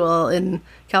unusual in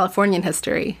Californian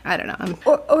history. I don't know.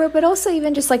 But also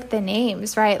even just like the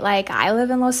names, right? Like I live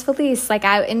in Los Feliz, like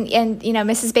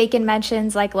Mrs. Bacon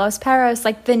mentions like Los Perros,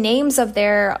 like the names of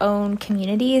their own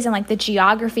communities, and like the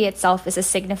geography itself is a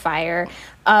signifier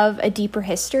of a deeper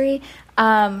history.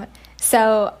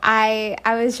 So I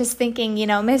was just thinking,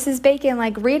 Mrs. Bacon,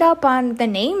 like read up on the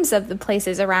names of the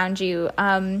places around you.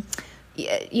 But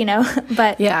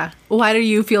yeah, why do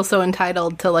you feel so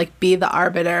entitled to like be the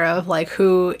arbiter of like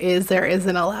who is or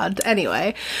isn't allowed to,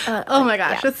 anyway? Oh my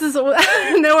gosh, yeah. This is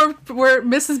now we're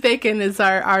Mrs. Bacon is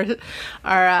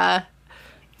our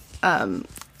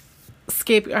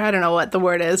scape, or I don't know what the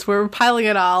word is. We're piling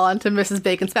it all onto Mrs.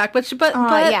 Bacon's back, but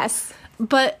yes,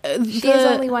 but she is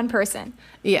only one person.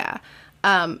 Yeah.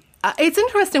 It's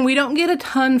interesting. We don't get a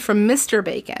ton from Mr.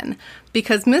 Bacon,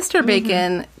 because Mr.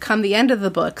 Bacon, come the end of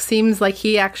the book, seems like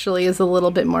he actually is a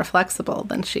little bit more flexible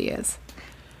than she is.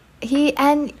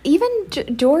 And even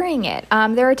during it,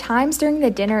 there are times during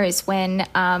the dinners when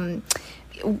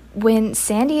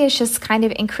Sandy is just kind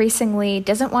of increasingly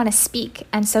doesn't want to speak.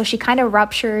 And so she kind of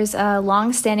ruptures a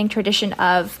long-standing tradition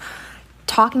of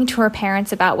talking to her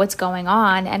parents about what's going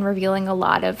on and revealing a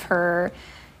lot of her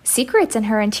secrets in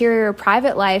her interior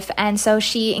private life. And so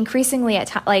she increasingly,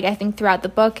 I think throughout the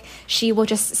book, she will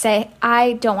just say,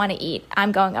 I don't want to eat,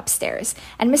 I'm going upstairs.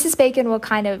 And Mrs. Bacon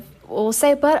will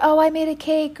say, but I made a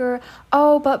cake, or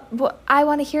but I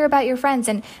want to hear about your friends.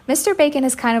 And Mr. Bacon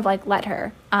has kind of like let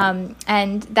her.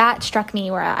 And that struck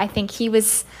me, where I think he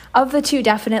was, of the two,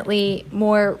 definitely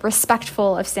more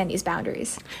respectful of Sandy's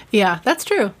boundaries. Yeah, that's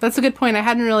true. That's a good point. I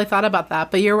hadn't really thought about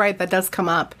that, but you're right, that does come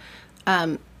up.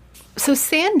 So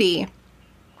Sandy,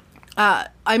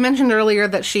 I mentioned earlier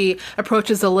that she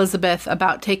approaches Elizabeth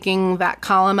about taking that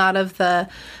column out of the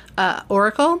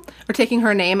Oracle, or taking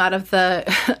her name out of the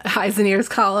Eyes and Ears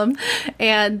column.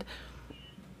 And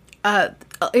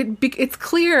it's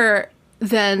clear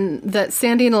then that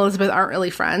Sandy and Elizabeth aren't really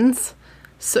friends.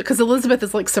 So, because Elizabeth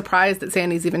is like surprised that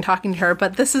Sandy's even talking to her.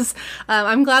 But this is,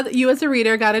 I'm glad that you as a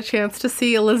reader got a chance to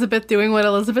see Elizabeth doing what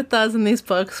Elizabeth does in these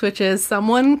books, which is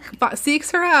someone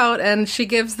seeks her out and she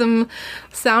gives them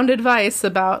sound advice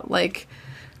about, like,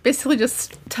 basically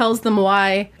just tells them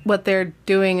why what they're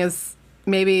doing is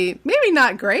maybe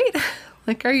not great.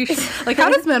 Like, how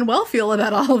does Manuel feel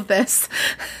about all of this?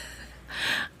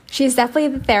 She's definitely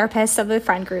the therapist of the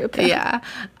friend group. Yeah.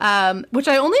 Which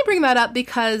I only bring that up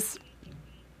because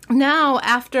now,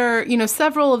 after,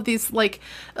 several of these, like,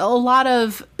 a lot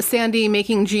of Sandy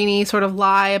making Jeannie sort of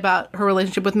lie about her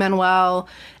relationship with Manuel,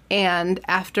 and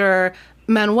after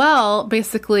Manuel,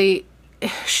 basically,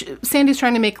 Sandy's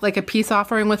trying to make, like, a peace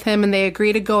offering with him, and they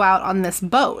agree to go out on this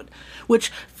boat,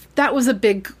 which, that was a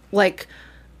big, like,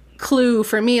 clue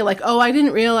for me, like, I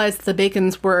didn't realize the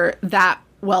Bacons were that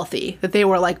wealthy, that they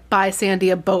were, like, buy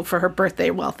Sandy a boat for her birthday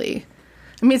wealthy.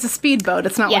 I mean, it's a speedboat,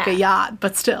 it's not like a yacht,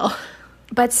 but still...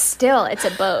 But still, it's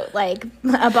a boat, like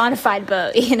a bona fide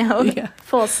boat, Yeah.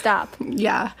 Full stop.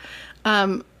 Yeah.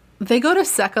 They go to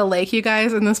Seca Lake, you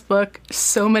guys, in this book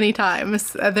so many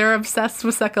times. They're obsessed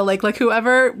with Seca Lake. Like,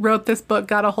 whoever wrote this book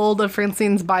got a hold of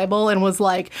Francine's Bible and was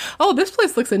like, oh, this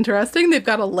place looks interesting. They've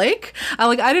got a lake.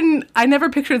 I never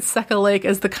pictured Seca Lake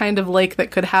as the kind of lake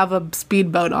that could have a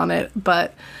speedboat on it,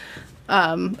 but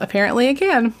apparently it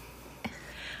can.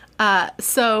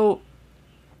 So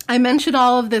I mentioned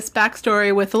all of this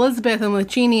backstory with Elizabeth and with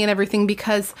Jeannie and everything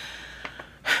because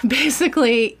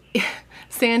basically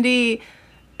Sandy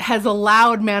has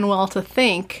allowed Manuel to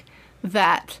think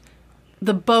that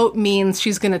the boat means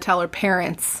she's going to tell her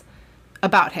parents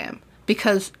about him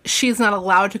because she's not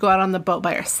allowed to go out on the boat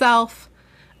by herself.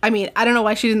 I mean, I don't know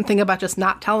why she didn't think about just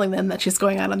not telling them that she's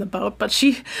going out on the boat, but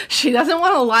she doesn't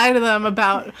want to lie to them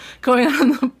about going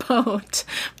on the boat.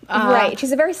 Right.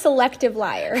 She's a very selective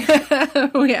liar.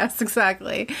 Yes,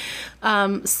 exactly.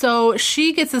 So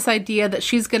she gets this idea that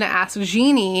she's going to ask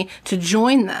Jeannie to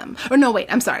join them. Or no,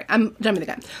 wait, I'm sorry. I'm jumping the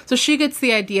gun. So she gets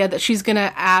the idea that she's going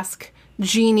to ask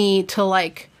Jeannie to,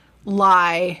 like,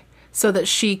 lie so that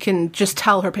she can just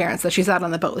tell her parents that she's out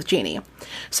on the boat with Jeannie.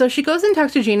 So she goes and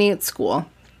talks to Jeannie at school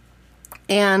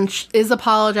and is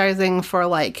apologizing for,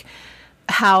 like,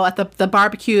 how at the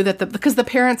barbecue because the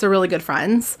parents are really good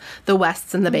friends, the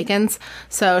Wests and the Bacons.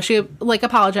 So she, like,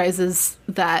 apologizes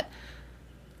that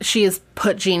she has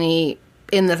put Jeannie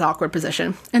in this awkward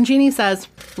position. And Jeannie says,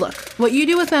 look, what you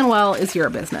do with Manuel is your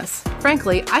business.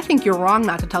 Frankly, I think you're wrong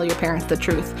not to tell your parents the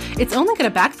truth. It's only going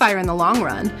to backfire in the long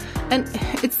run. And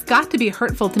it's got to be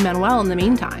hurtful to Manuel in the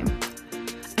meantime.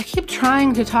 I keep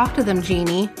trying to talk to them,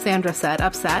 Jeannie, Sandra said,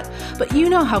 upset. But you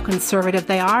know how conservative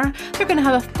they are. They're going to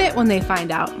have a fit when they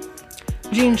find out.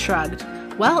 Jean shrugged.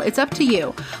 Well, it's up to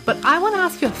you. But I want to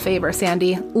ask you a favor,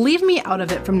 Sandy. Leave me out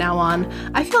of it from now on.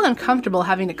 I feel uncomfortable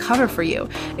having to cover for you.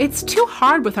 It's too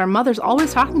hard with our mothers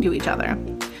always talking to each other.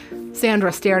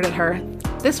 Sandra stared at her.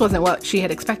 This wasn't what she had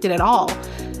expected at all.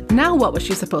 Now what was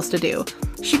she supposed to do?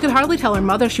 She could hardly tell her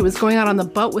mother she was going out on the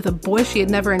boat with a boy she had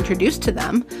never introduced to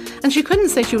them, and she couldn't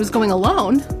say she was going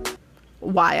alone.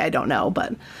 Why, I don't know,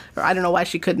 or I don't know why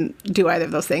she couldn't do either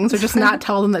of those things, or just not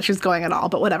tell them that she's going at all,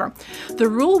 but whatever. The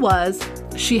rule was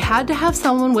she had to have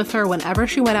someone with her whenever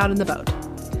she went out in the boat.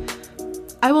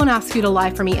 I won't ask you to lie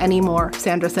for me anymore,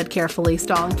 Sandra said carefully,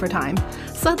 stalling for time.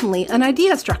 Suddenly, an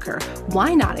idea struck her.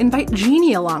 Why not invite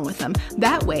Jeannie along with them?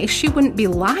 That way, she wouldn't be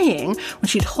lying when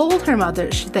she told her mother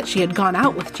that she had gone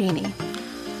out with Jeannie.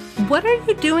 What are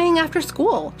you doing after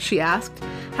school? She asked.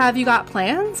 Have you got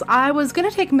plans? I was going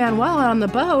to take Manuel out on the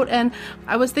boat, and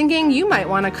I was thinking you might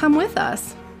want to come with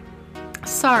us.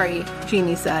 Sorry,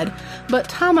 Jeannie said, but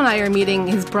Tom and I are meeting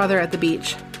his brother at the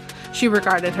beach. She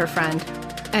regarded her friend.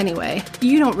 Anyway,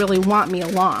 you don't really want me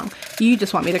along. You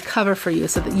just want me to cover for you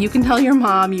so that you can tell your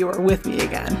mom you are with me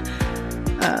again.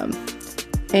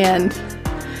 And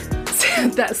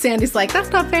that Sandy's like, that's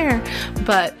not fair.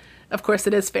 But, of course,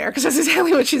 it is fair because that's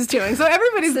exactly what she's doing. So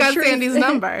everybody's got Sandy's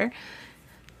number.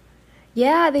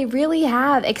 Yeah, they really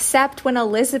have, except when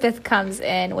Elizabeth comes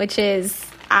in, which is,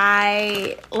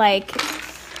 as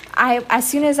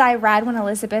soon as I read when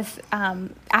Elizabeth,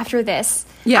 after this,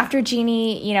 after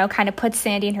Jeannie, kind of puts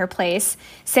Sandy in her place,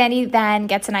 Sandy then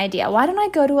gets an idea. Why don't I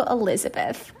go to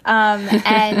Elizabeth?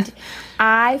 And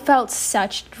I felt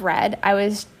such dread.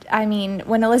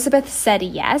 When Elizabeth said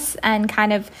yes and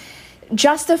kind of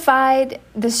justified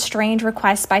the strange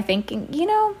request by thinking,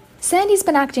 Sandy's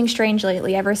been acting strange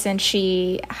lately ever since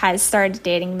she has started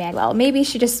dating Manuel. Maybe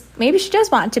she does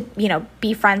want to,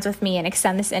 be friends with me and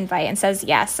extend this invite and says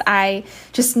yes. I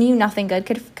just knew nothing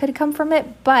good could come from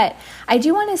it. But I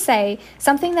do want to say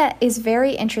something that is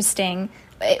very interesting.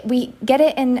 We get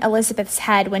it in Elizabeth's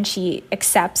head when she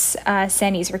accepts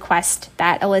Sandy's request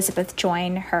that Elizabeth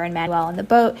join her and Manuel on the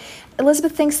boat.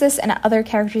 Elizabeth thinks this, and other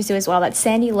characters do as well, that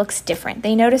Sandy looks different.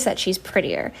 They notice that she's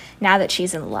prettier now that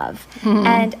she's in love. Mm-hmm.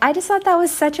 And I just thought that was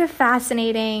such a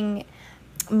fascinating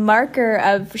marker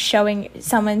of showing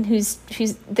someone who's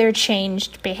their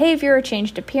changed behavior,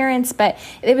 changed appearance. But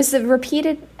it was the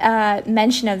repeated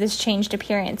mention of this changed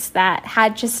appearance that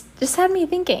had just had me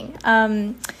thinking.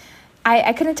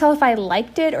 I couldn't tell if I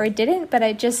liked it or didn't, but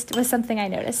it just was something I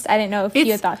noticed. I didn't know if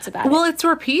you had thoughts about it. Well, it's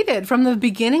repeated from the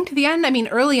beginning to the end. I mean,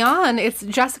 early on,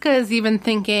 Jessica is even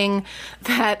thinking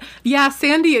that,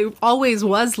 Sandy always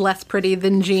was less pretty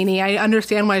than Jeannie. I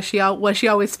understand why she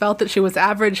always felt that she was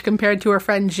average compared to her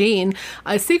friend Jean.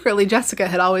 Secretly, Jessica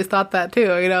had always thought that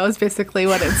too, is basically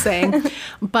what it's saying.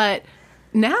 But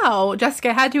now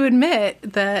Jessica had to admit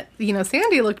that,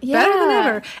 Sandy looked better than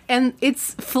ever. And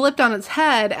it's flipped on its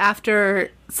head after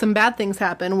some bad things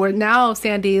happen where now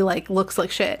Sandy looks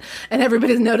like shit and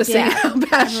everybody's noticing how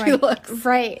bad she looks.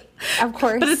 Right. Of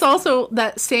course. But it's also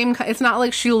that same, it's not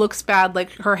like she looks bad,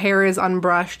 like her hair is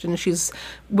unbrushed and she's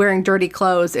wearing dirty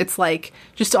clothes. It's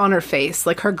just on her face,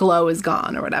 like her glow is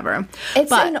gone or whatever.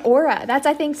 It's an aura.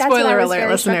 I think that's spoiler what I was alert,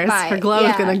 very listeners. Struck by. Her glow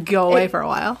is going to go away for a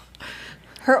while.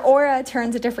 Her aura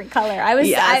turns a different color.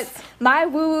 My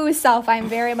woo-woo self, I'm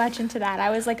very much into that. I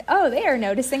was like, oh, they are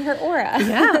noticing her aura.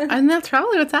 Yeah, and that's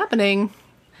probably what's happening.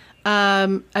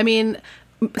 I mean,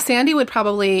 Sandy would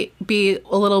probably be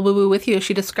a little woo-woo with you.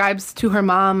 She describes to her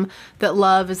mom that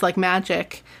love is like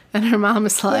magic. And her mom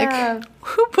is like, Yeah.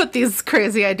 who put these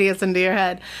crazy ideas into your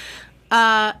head?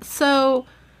 So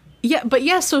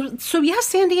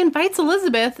Sandy invites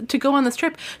Elizabeth to go on this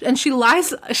trip, and she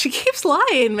keeps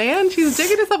lying, man. She's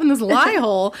digging herself in this lie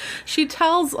hole. She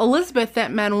tells Elizabeth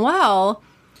that Manuel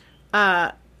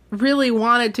really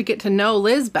wanted to get to know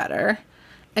Liz better,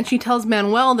 and she tells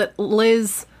Manuel that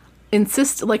Liz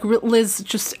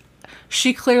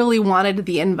she clearly wanted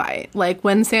the invite. Like,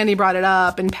 when Sandy brought it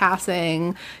up in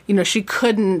passing, she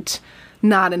couldn't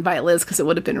not invite Liz because it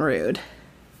would have been rude.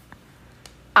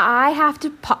 I have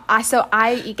to,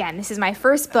 again, this is my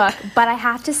first book, but I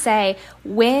have to say,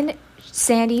 when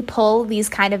Sandy pulled these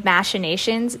kind of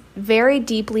machinations, very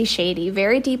deeply shady,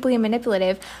 very deeply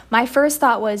manipulative, my first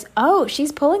thought was, oh,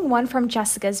 she's pulling one from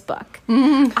Jessica's book.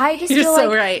 I just You're feel so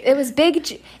like right. it was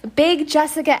big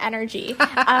Jessica energy.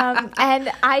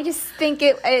 And I just think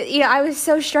I was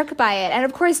so struck by it. And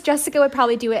of course, Jessica would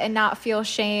probably do it and not feel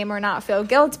shame or not feel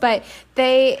guilt, but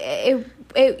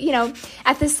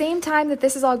at the same time that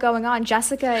this is all going on,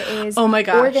 Jessica is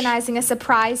organizing a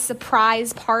surprise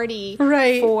party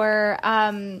for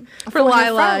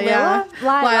Lila,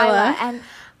 Lila, and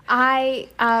I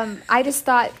just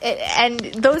thought, and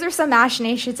those are some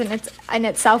machinations in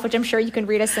itself, which I'm sure you can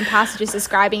read us some passages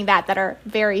describing that are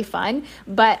very fun.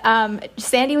 But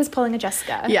Sandy was pulling a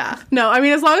Jessica. Yeah, no, I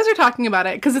mean, as long as you're talking about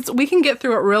it, because we can get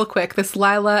through it real quick. This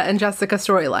Lila and Jessica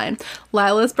storyline.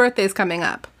 Lila's birthday's coming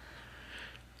up.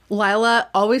 Lila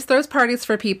always throws parties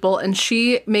for people, and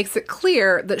she makes it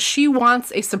clear that she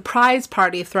wants a surprise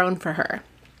party thrown for her.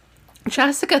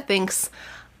 Jessica thinks,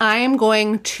 I am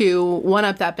going to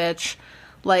one-up that bitch.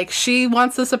 Like, she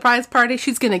wants a surprise party,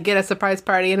 she's going to get a surprise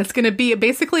party, and it's going to be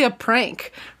basically a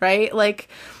prank, right? Like,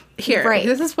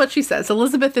 this is what she says.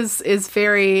 Elizabeth is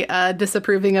very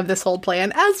disapproving of this whole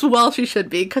plan, as well she should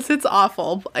be, because it's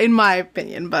awful, in my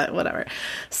opinion, but whatever.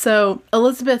 So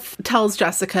Elizabeth tells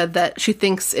Jessica that she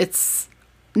thinks it's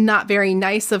not very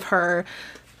nice of her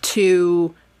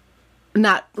to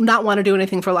not want to do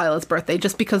anything for Lila's birthday,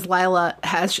 just because Lila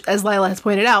has, as Lila has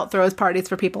pointed out, throws parties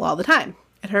for people all the time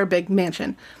at her big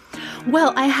mansion.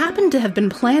 Well, I happen to have been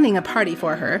planning a party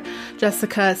for her,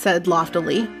 Jessica said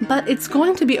loftily, but it's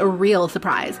going to be a real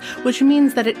surprise, which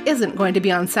means that it isn't going to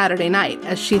be on Saturday night,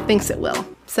 as she thinks it will.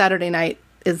 Saturday night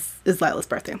is Lila's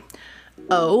birthday.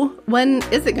 Oh, when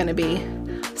is it going to be?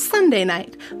 Sunday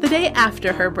night, the day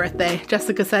after her birthday,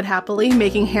 Jessica said happily,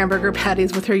 making hamburger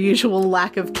patties with her usual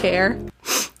lack of care.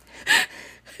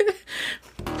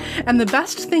 And the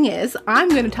best thing is, I'm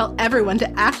going to tell everyone to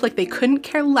act like they couldn't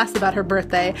care less about her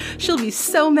birthday. She'll be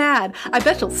so mad. I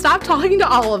bet she'll stop talking to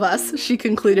all of us, she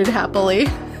concluded happily.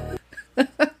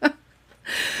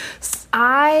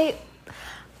 I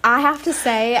have to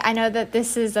say, I know that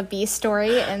this is a B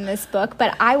story in this book,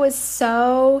 but I was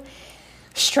so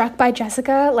struck by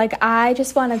Jessica. Like, I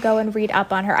just want to go and read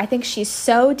up on her. I think she's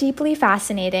so deeply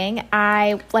fascinating.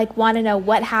 I want to know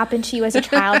what happened to you as a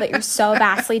child that you're so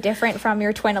vastly different from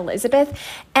your twin Elizabeth.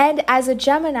 And as a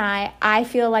Gemini, I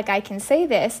feel like I can say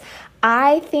this.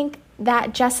 I think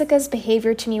that Jessica's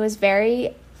behavior to me was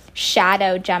very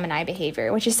shadow Gemini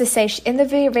behavior, which is to say, in the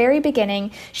very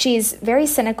beginning, she's very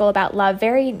cynical about love,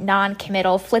 very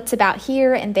non-committal, flits about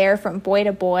here and there from boy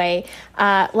to boy,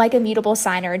 like a mutable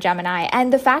sign or a Gemini.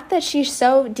 And the fact that she's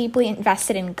so deeply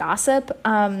invested in gossip,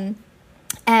 and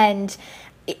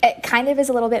it kind of is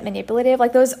a little bit manipulative.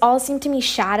 Like, those all seem to me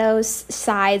shadows,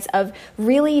 sides of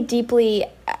really deeply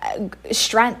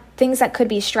strength, things that could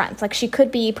be strength. Like, she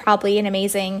could be probably an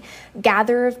amazing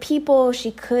gatherer of people.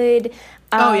 She could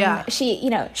she's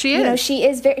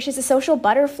a social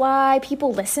butterfly.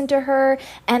 People listen to her,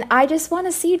 and I just want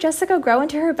to see Jessica grow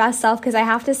into her best self, because I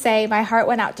have to say my heart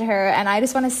went out to her, and I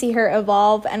just want to see her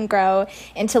evolve and grow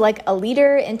into like a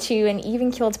leader, into an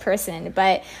even-keeled person.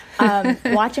 But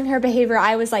watching her behavior,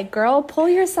 I was like, girl, pull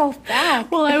yourself back.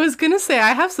 Well, I was gonna say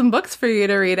I have some books for you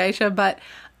to read, Aisha, but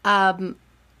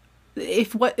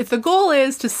if the goal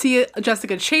is to see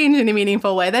Jessica change in a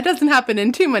meaningful way, that doesn't happen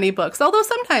in too many books, although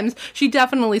sometimes she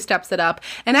definitely steps it up.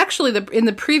 And actually, in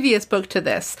the previous book to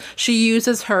this, she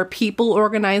uses her people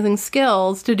organizing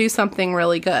skills to do something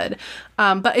really good.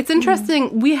 But it's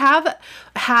interesting. We have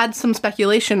had some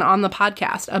speculation on the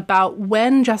podcast about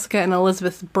when Jessica and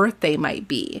Elizabeth's birthday might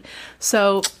be.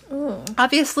 So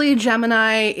obviously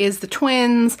Gemini is the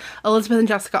twins. Elizabeth and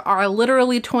Jessica are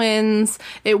literally twins.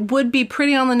 It would be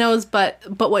pretty on the nose, but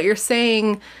what you're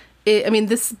saying,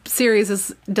 this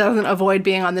series doesn't avoid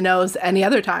being on the nose any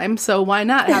other time. So why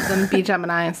not have them be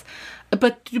Geminis?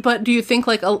 But do you think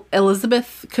like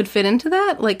Elizabeth could fit into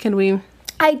that? Like, can we?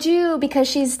 I do, because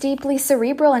she's deeply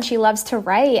cerebral and she loves to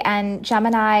write, and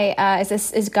Gemini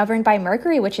is governed by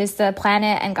Mercury, which is the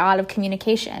planet and god of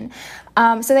communication.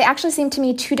 So they actually seem to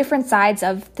me two different sides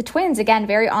of the twins. Again,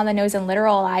 very on the nose and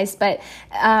literalized, but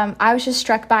I was just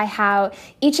struck by how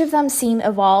each of them seem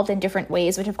evolved in different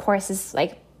ways, which of course is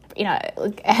like,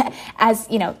 as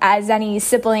any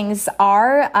siblings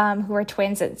are who are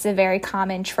twins, it's a very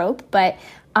common trope. But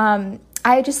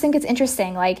I just think it's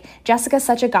interesting. Like, Jessica's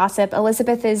such a gossip.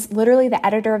 Elizabeth is literally the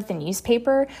editor of the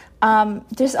newspaper.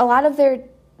 There's a lot of their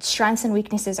strengths and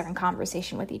weaknesses are in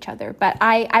conversation with each other. But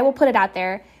I will put it out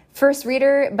there. First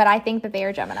reader, but I think that they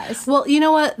are Geminis. Well, you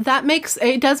know what?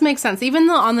 It does make sense. Even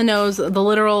the on the nose, the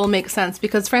literal makes sense,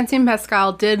 because Francine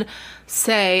Pascal did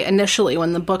say initially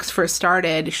when the books first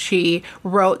started, she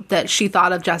wrote that she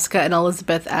thought of Jessica and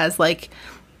Elizabeth as like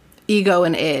ego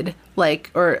and id,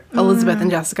 or Elizabeth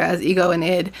and Jessica as ego and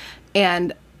id.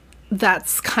 And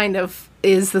that's kind of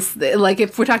is this, like,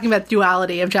 if we're talking about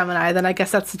duality of Gemini, then I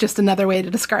guess that's just another way to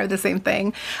describe the same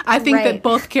thing. I think that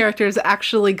both characters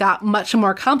actually got much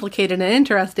more complicated and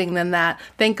interesting than that,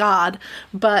 thank God.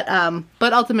 But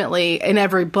ultimately, in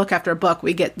every book after book,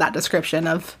 we get that description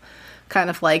of kind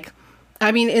of like,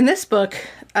 I mean, in this book,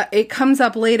 it comes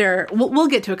up later. We'll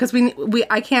get to it because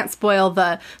I can't spoil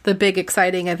the big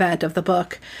exciting event of the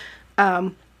book.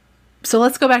 So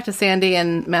let's go back to Sandy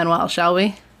and Manuel, shall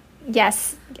we?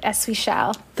 Yes, we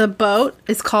shall. The boat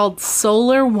is called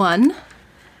Solar One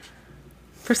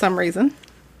for some reason.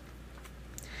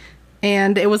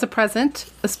 And it was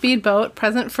a speedboat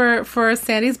present for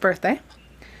Sandy's birthday.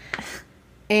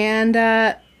 And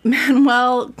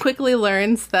Manuel quickly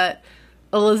learns that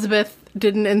Elizabeth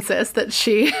didn't insist that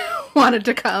she wanted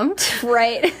to come.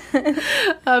 Right.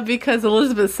 Because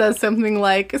Elizabeth says something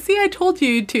like, see, I told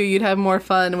you you'd have more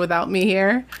fun without me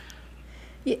here.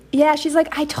 Yeah, she's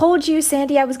like, I told you,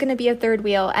 Sandy, I was going to be a third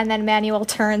wheel. And then Manuel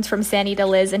turns from Sandy to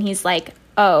Liz, and he's like,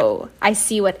 oh, I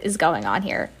see what is going on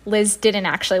here. Liz didn't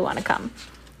actually want to come.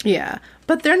 Yeah.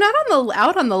 But they're not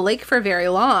out on the lake for very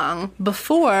long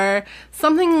before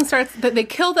something starts. They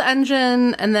kill the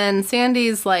engine, and then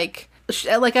Sandy's like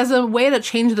as a way to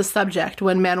change the subject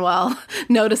when Manuel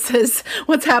notices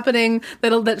what's happening,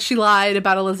 that she lied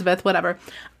about Elizabeth, whatever.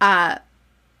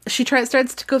 She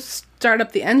starts to go start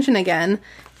up the engine again,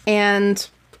 and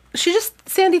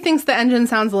Sandy thinks the engine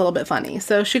sounds a little bit funny,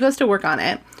 so she goes to work on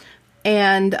it,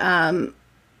 and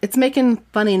it's making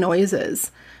funny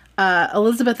noises.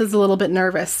 Elizabeth is a little bit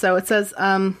nervous, so it says,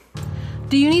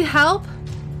 do you need help?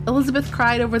 Elizabeth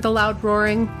cried over the loud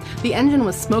roaring. The engine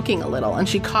was smoking a little, and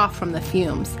she coughed from the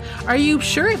fumes. Are you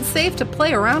sure it's safe to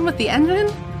play around with the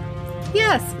engine?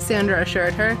 Yes, Sandra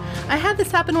assured her. I had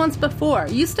this happen once before.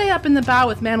 You stay up in the bow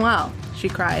with Manuel, she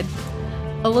cried.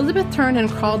 Elizabeth turned and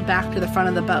crawled back to the front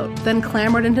of the boat, then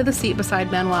clambered into the seat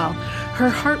beside Manuel. Her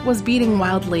heart was beating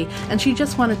wildly, and she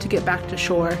just wanted to get back to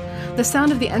shore. The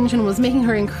sound of the engine was making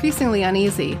her increasingly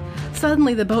uneasy.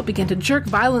 Suddenly, the boat began to jerk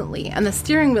violently, and the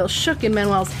steering wheel shook in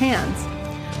Manuel's hands.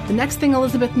 The next thing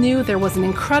Elizabeth knew, there was an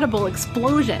incredible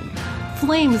explosion.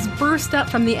 Flames burst up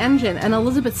from the engine, and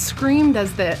Elizabeth screamed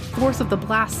as the force of the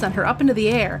blast sent her up into the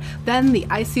air. Then the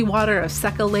icy water of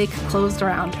Seca Lake closed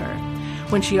around her.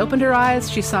 When she opened her eyes,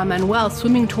 she saw Manuel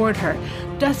swimming toward her.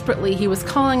 Desperately, he was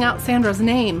calling out Sandra's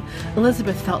name.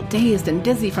 Elizabeth felt dazed and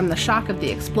dizzy from the shock of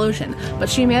the explosion, but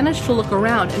she managed to look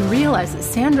around and realized that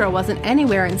Sandra wasn't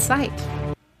anywhere in sight.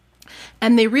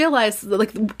 And they realize,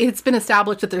 it's been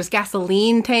established that there's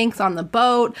gasoline tanks on the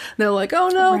boat. And they're like, oh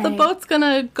no, right. The boat's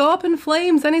gonna go up in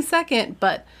flames any second.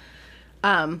 But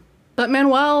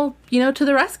Manuel, to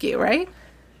the rescue, right?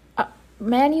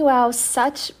 Manuel,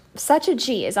 such a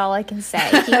G is all I can say.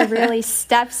 He really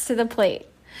steps to the plate.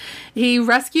 He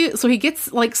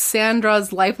gets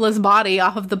Sandra's lifeless body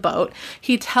off of the boat.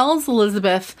 He tells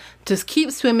Elizabeth to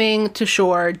keep swimming to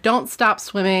shore. Don't stop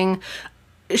swimming.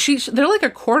 They're like a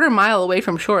quarter mile away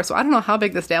from shore, so I don't know how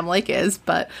big this damn lake is,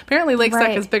 but apparently Lake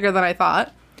Seca is bigger than I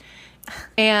thought.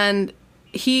 And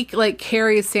he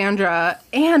carries Sandra,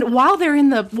 and while they're in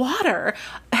the water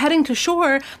heading to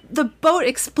shore, the boat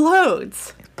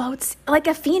explodes. Boat's like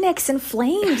a phoenix in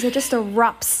flames. It just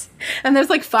erupts. And there's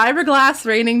fiberglass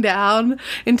raining down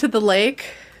into the lake.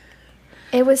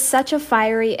 It was such a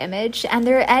fiery image, and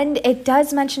it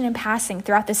does mention in passing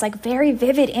throughout this very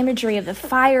vivid imagery of the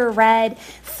fire red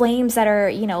flames that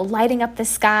are lighting up the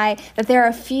sky, that there are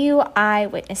a few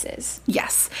eyewitnesses.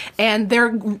 Yes, and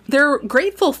they're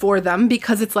grateful for them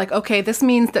because it's okay, this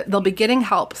means that they'll be getting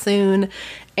help soon,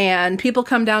 and people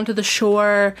come down to the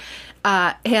shore.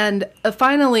 And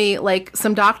finally, like,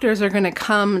 some doctors are going to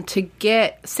come to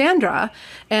get Sandra.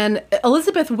 And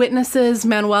Elizabeth witnesses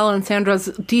Manuel and Sandra's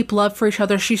deep love for each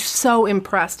other. She's so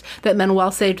impressed that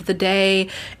Manuel saved the day.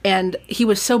 And he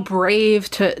was so brave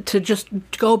to just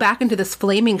go back into this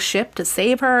flaming ship to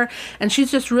save her. And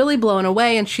she's just really blown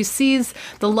away. And she sees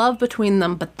the love between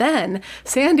them. But then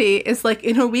Sandy is like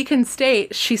in a weakened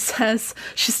state. She says,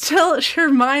 her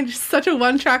mind is such a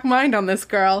one-track mind on this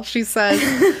girl. She says,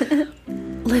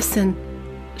 "Listen,"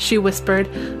 she whispered,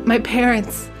 "my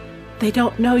parents, they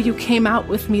don't know you came out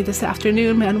with me this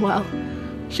afternoon, Manuel."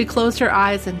 She closed her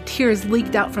eyes and tears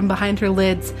leaked out from behind her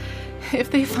lids.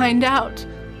 "If they find out..."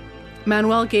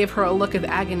 Manuel gave her a look of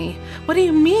agony. "What do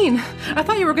you mean? I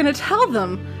thought you were going to tell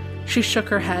them." She shook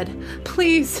her head.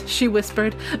 "Please," she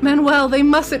whispered. "Manuel, they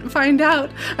mustn't find out.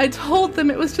 I told them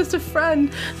it was just a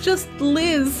friend, just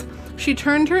Liz." She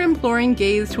turned her imploring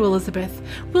gaze to Elizabeth.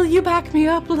 "Will you back me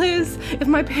up, Liz? If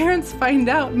my parents find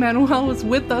out Manuel was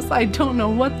with us, I don't know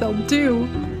what they'll do."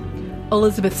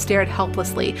 Elizabeth stared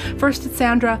helplessly, first at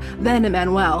Sandra, then at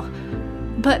Manuel.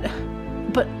 But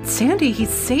Sandy, he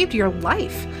saved your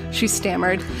life," she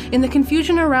stammered. In the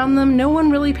confusion around them, no one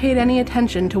really paid any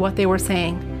attention to what they were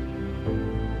saying.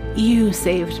 "You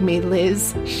saved me,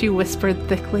 Liz," she whispered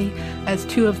thickly, as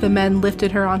two of the men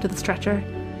lifted her onto the stretcher.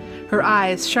 Her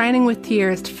eyes, shining with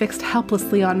tears, fixed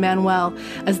helplessly on Manuel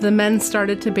as the men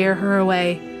started to bear her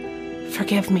away.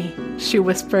 "Forgive me," she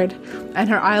whispered, and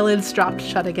her eyelids dropped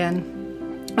shut again.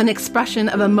 An expression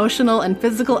of emotional and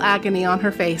physical agony on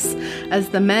her face as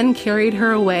the men carried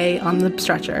her away on the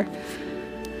stretcher.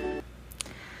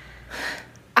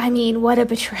 I mean, what a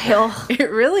betrayal. It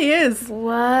really is.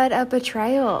 What a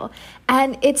betrayal.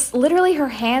 And it's literally, her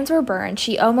hands were burned.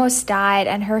 She almost died,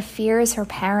 and her fear is her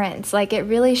parents. Like, it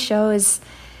really shows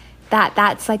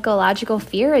that psychological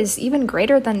fear is even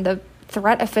greater than the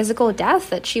threat of physical death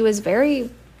that she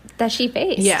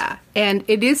faced. Yeah, and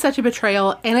it is such a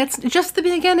betrayal, and it's just the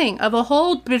beginning of a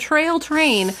whole betrayal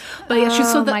train. But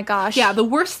yeah, my gosh. Yeah, the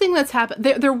worst thing that's happened,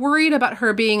 they're worried about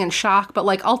her being in shock, but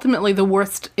like ultimately the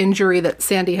worst injury that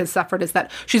Sandy has suffered is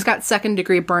that she's got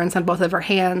second-degree burns on both of her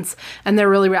hands, and they're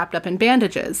really wrapped up in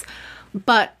bandages.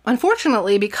 But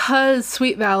unfortunately, because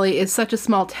Sweet Valley is such a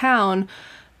small town,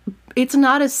 it's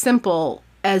not as simple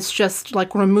as just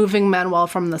like removing Manuel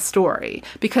from the story,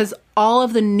 because all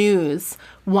of the news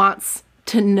wants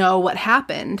to know what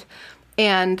happened,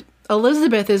 and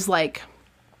Elizabeth is like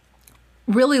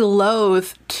really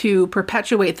loath to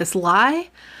perpetuate this lie,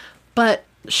 but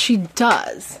she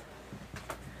does.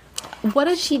 What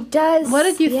did you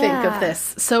think of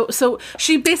this? So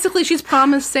she's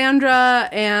promised Sandra,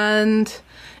 and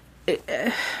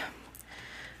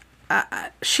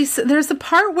there's a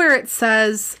part where it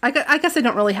says, I guess I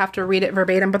don't really have to read it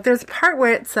verbatim, but there's a part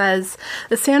where it says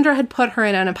that Sandra had put her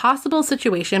in an impossible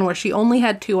situation where she only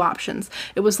had two options.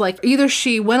 It was like either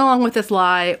she went along with this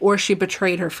lie or she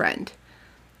betrayed her friend.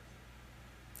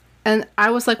 And I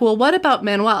was like, well, what about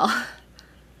Manuel?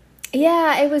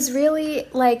 Yeah, it was really,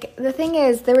 like, the thing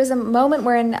is, there was a moment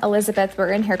wherein Elizabeth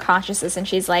were in her consciousness, and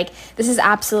she's like, this is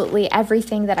absolutely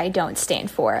everything that I don't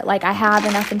stand for. Like, I have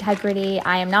enough integrity.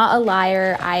 I am not a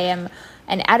liar. I am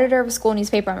an editor of a school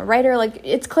newspaper. I'm a writer. Like,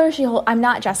 it's clear I'm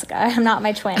not Jessica. I'm not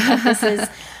my twin. Like, this is,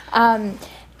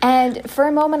 and for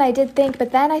a moment I did think,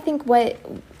 but then I think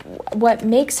what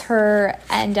makes her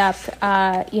end up,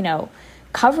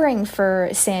 covering for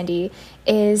Sandy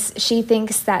is she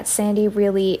thinks that Sandy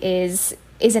really is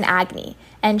an Agni.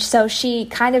 And so she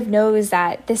kind of knows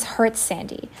that this hurts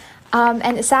Sandy.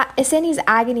 And Sandy's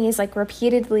agony is like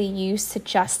repeatedly used to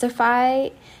justify,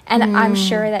 and I'm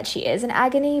sure that she is an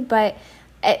agony, but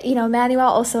Manuel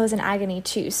also is an agony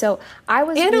too. So I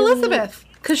was Elizabeth.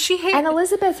 Because she hates... And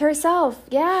Elizabeth herself,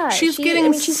 yeah. She's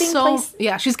getting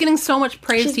so much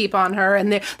praise heap on her,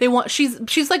 and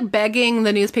she's like begging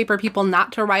the newspaper people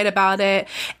not to write about it.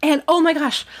 And oh my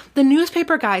gosh, the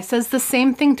newspaper guy says the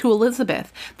same thing to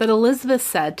Elizabeth that Elizabeth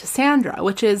said to Sandra,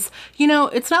 which is,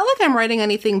 it's not like I'm writing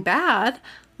anything bad.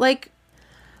 Like,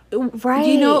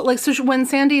 right. So when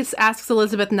Sandy asks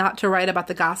Elizabeth not to write about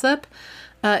the gossip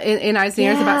in Eyes and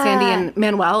Ears about Sandy and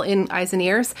Manuel in Eyes and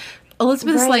Ears,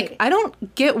 Elizabeth's like, I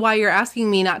don't get why you're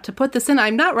asking me not to put this in.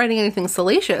 I'm not writing anything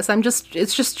salacious.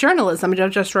 It's just journalism.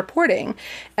 I'm just reporting.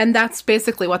 And that's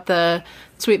basically what the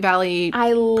Sweet Valley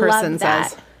person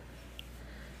says.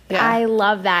 Yeah. I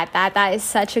love that. That is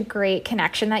such a great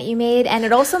connection that you made. And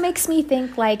it also makes me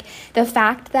think, like, the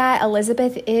fact that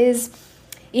Elizabeth is,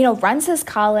 runs this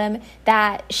column,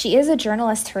 that she is a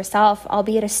journalist herself,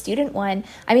 albeit a student one.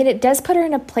 I mean, it does put her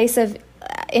in a place of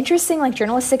interesting, like,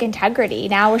 journalistic integrity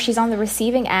now where she's on the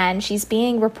receiving end, she's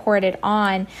being reported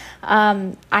on.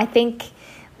 I think,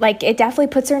 like, it definitely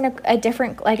puts her in a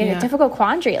different, like, a difficult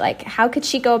quandary. Like, how could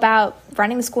she go about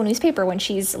running the school newspaper when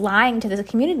she's lying to the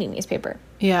community newspaper?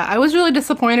 Yeah, I was really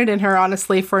disappointed in her,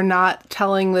 honestly, for not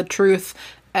telling the truth.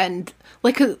 And,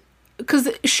 like, because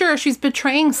sure, she's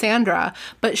betraying Sandra,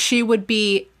 but she would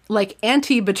be, like,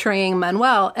 anti-betraying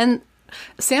Manuel. And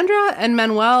Sandra and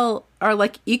Manuel are,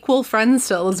 like, equal friends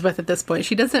to Elizabeth at this point.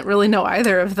 She doesn't really know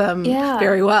either of them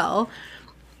very well.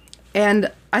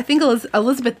 And I think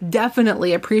Elizabeth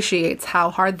definitely appreciates how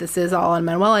hard this is all on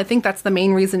Manuel. I think that's the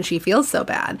main reason she feels so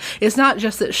bad. It's not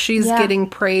just that she's getting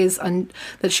praise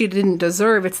that she didn't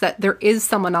deserve. It's that there is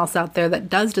someone else out there that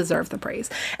does deserve the praise.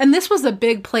 And this was a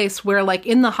big place where, like,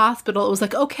 in the hospital, it was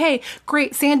like, okay,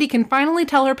 great, Sandy can finally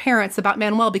tell her parents about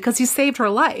Manuel because he saved her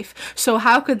life. So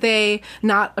how could they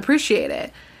not appreciate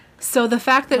it? So the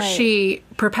fact that she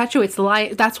perpetuates the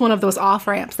lie, that's one of those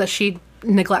off-ramps that she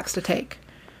neglects to take.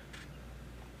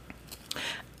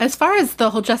 As far as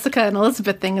the whole Jessica and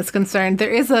Elizabeth thing is concerned,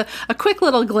 there is a quick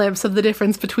little glimpse of the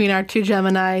difference between our two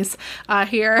Geminis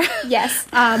here. Yes.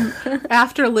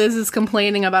 After Liz is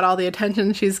complaining about all the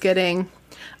attention she's getting,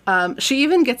 she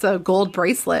even gets a gold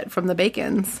bracelet from the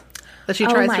Bacons that she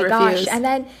tries to refuse.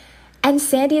 And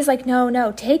Sandy is like,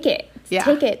 no, take it. Yeah.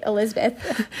 Take it,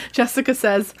 Elizabeth. Jessica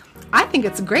says, I think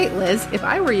it's great, Liz. If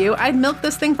I were you, I'd milk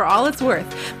this thing for all it's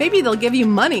worth. Maybe they'll give you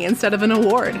money instead of an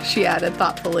award, she added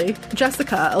thoughtfully.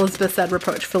 Jessica, Elizabeth said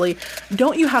reproachfully,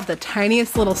 don't you have the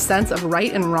tiniest little sense of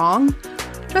right and wrong?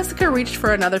 Jessica reached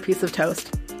for another piece of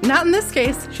toast. Not in this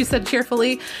case, she said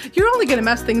cheerfully. You're only going to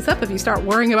mess things up if you start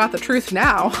worrying about the truth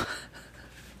now.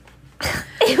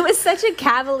 It was such a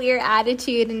cavalier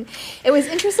attitude, and it was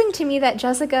interesting to me that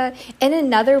Jessica, in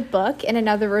another book, in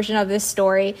another version of this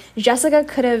story, Jessica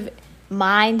could have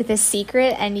mined this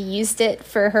secret and used it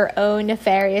for her own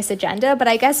nefarious agenda, but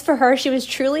I guess for her, she was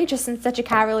truly just in such a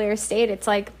cavalier state. It's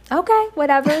like, okay,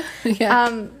 whatever.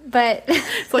 But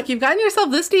it's like, you've gotten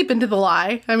yourself this deep into the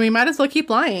lie. I mean, you might as well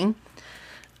keep lying.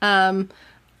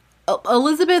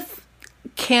 Elizabeth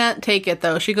can't take it,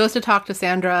 though. She goes to talk to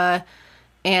Sandra,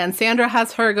 and Sandra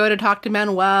has her go to talk to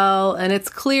Manuel, and it's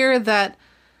clear that,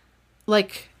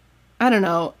 like, I don't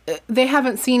know, they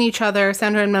haven't seen each other,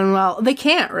 Sandra and Manuel. They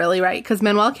can't really, right? Because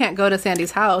Manuel can't go to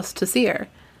Sandy's house to see her.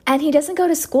 And he doesn't go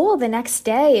to school the next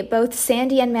day. Both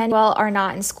Sandy and Manuel are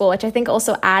not in school, which I think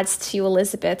also adds to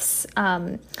Elizabeth's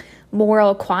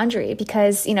moral quandary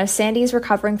because, you know, Sandy's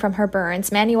recovering from her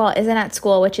burns. Manuel isn't at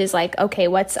school, which is like, okay,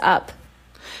 what's up?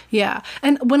 Yeah.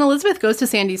 And when Elizabeth goes to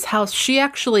Sandy's house, she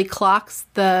actually clocks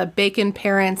the Bacon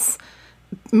parents.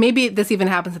 Maybe this even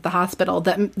happens at the hospital,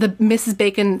 that the Mrs.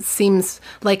 Bacon seems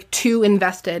like too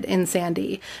invested in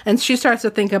Sandy. And she starts to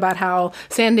think about how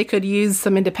Sandy could use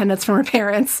some independence from her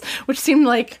parents, which seemed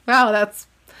like, wow, that's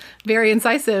very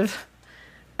incisive.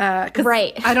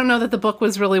 Right. I don't know that the book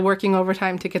was really working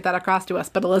overtime to get that across to us,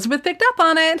 but Elizabeth picked up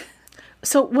on it.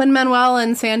 So when Manuel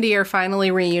and Sandy are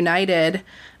finally reunited,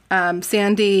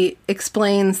 Sandy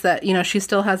explains that, you know, she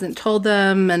still hasn't told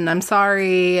them, and I'm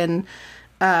sorry, and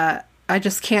I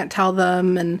just can't tell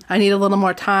them, and I need a little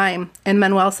more time. And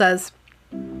Manuel says,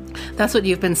 that's what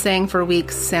you've been saying for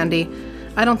weeks, Sandy.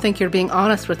 I don't think you're being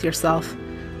honest with yourself.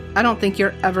 I don't think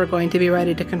you're ever going to be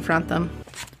ready to confront them.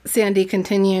 Sandy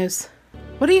continues,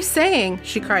 what are you saying?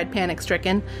 She cried,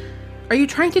 panic-stricken. Are you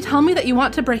trying to tell me that you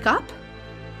want to break up?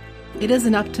 It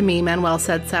isn't up to me, Manuel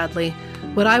said sadly.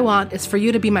 What I want is for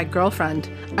you to be my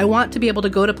girlfriend. I want to be able to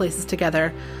go to places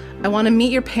together. I want to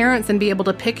meet your parents and be able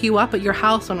to pick you up at your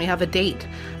house when we have a date.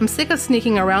 I'm sick of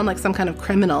sneaking around like some kind of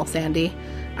criminal, Sandy.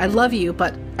 I love you,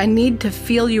 but I need to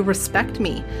feel you respect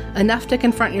me. Enough to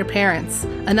confront your parents.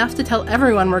 Enough to tell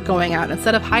everyone we're going out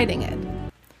instead of hiding it.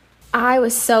 I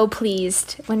was so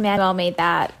pleased when Manuel made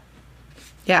that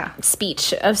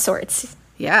speech of sorts.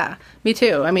 Yeah, me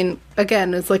too. I mean,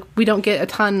 again, it's like we don't get a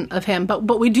ton of him, but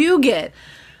what we do get,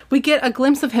 we get a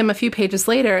glimpse of him a few pages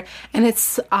later, and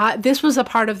it's this was a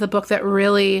part of the book that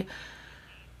really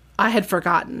I had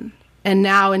forgotten. And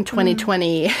now in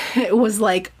 2020, it was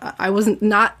like I was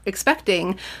not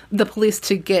expecting the police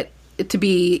to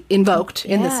be invoked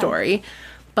in the story.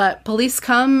 But police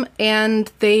come, and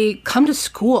they come to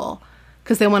school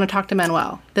because they want to talk to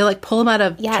Manuel. They, like, pull him out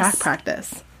of track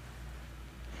practice.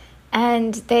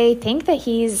 And they think that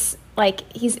he's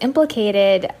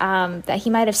implicated, that he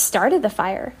might have started the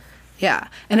fire. Yeah.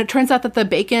 And it turns out that the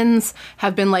Bacons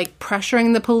have been like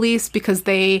pressuring the police because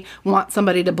they want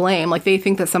somebody to blame. Like they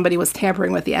think that somebody was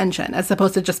tampering with the engine as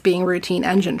opposed to just being routine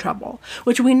engine trouble,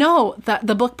 which we know that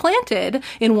the book planted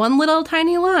in one little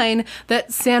tiny line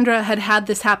that Sandra had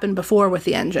this happen before with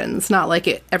the engines. Not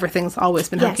like everything's always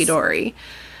been hunky-dory.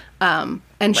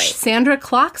 Sandra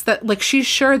clocks that, like, she's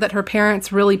sure that her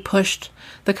parents really pushed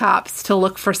the cops to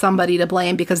look for somebody to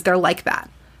blame because they're like that.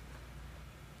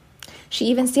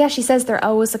 She says they're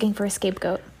always looking for a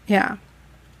scapegoat. Yeah.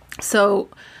 So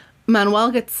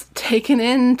Manuel gets taken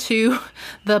into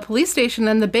the police station,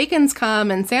 and the Bacons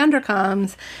come, and Sandra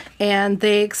comes, and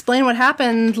they explain what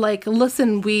happened. Like,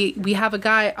 listen, we have a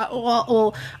guy.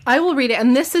 Well, I will read it,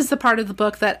 and this is the part of the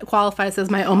book that qualifies as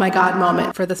my oh my god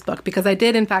moment for this book, because I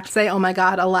did, in fact, say oh my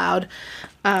god aloud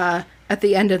at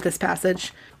the end of this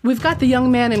passage. "We've got the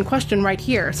young man in question right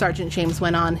here," Sergeant James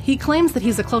went on. "He claims that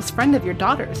he's a close friend of your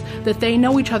daughter's, that they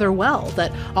know each other well,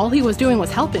 that all he was doing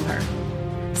was helping her."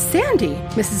 "Sandy!"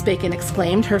 Mrs. Bacon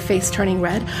exclaimed, her face turning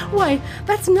red. "Why,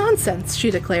 that's nonsense,"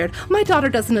 she declared. "My daughter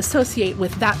doesn't associate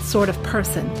with that sort of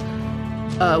person."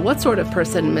 What sort of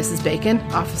person, Mrs. Bacon?"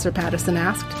 Officer Patterson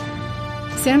asked.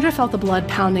 Sandra felt the blood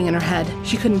pounding in her head.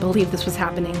 She couldn't believe this was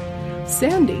happening.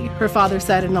 "Sandy," her father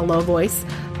said in a low voice,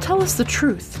 "tell us the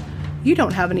truth. You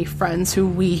don't have any friends who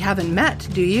we haven't met,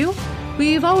 do you?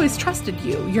 We've always trusted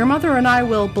you. Your mother and I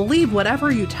will believe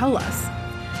whatever you tell us."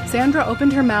 Sandra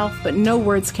opened her mouth, but no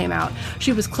words came out.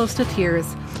 She was close to tears.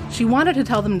 She wanted to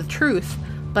tell them the truth,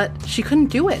 but she couldn't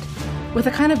do it. With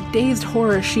a kind of dazed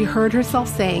horror, she heard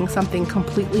herself saying something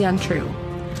completely untrue.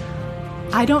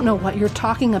 "I don't know what you're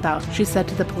talking about," she said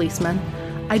to the policeman.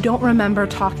 "I don't remember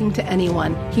talking to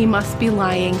anyone. He must be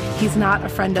lying. He's not a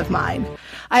friend of mine."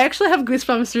 I actually have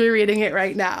goosebumps rereading it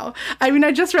right now. I mean,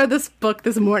 I just read this book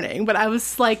this morning, but I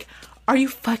was like, are you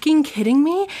fucking kidding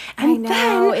me? And I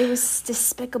know, it was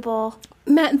despicable.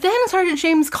 Then Sergeant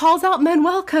James calls out,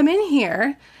 "Manuel, come in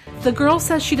here. The girl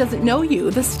says she doesn't know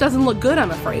you. This doesn't look good,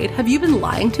 I'm afraid. Have you been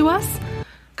lying to us?"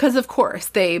 Because, of course,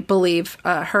 they believe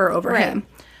her over him.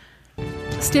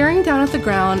 Staring down at the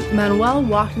ground, Manuel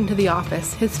walked into the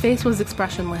office. His face was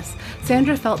expressionless.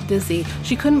 Sandra felt dizzy.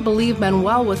 She couldn't believe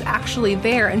Manuel was actually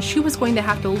there, and she was going to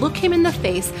have to look him in the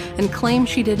face and claim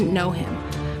she didn't know him.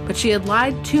 But she had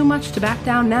lied too much to back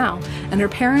down now, and her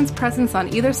parents' presence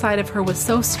on either side of her was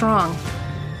so strong.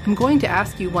 "I'm going to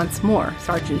ask you once more,"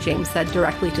 Sergeant James said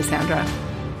directly to Sandra.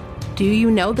 "Do you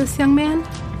know this young man?"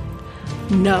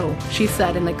 "No," she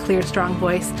said in a clear, strong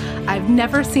voice. "I've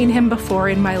never seen him before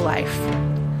in my life."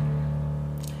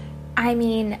 I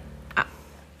mean,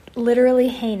 literally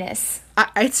heinous.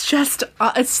 It's just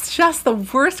the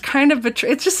worst kind of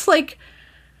betrayal. It's just like,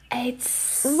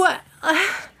 It's what?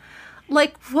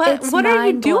 Like, what are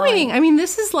you doing? I mean,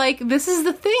 this is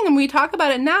the thing, and we talk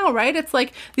about it now, right? It's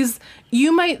like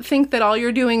you might think that all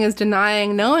you're doing is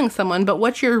denying knowing someone, but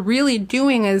what you're really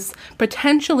doing is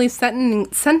potentially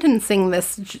sentencing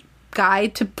this guy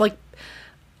to, like,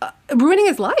 ruining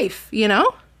his life, you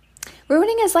know?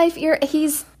 Ruining his life.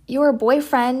 He's your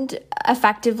boyfriend,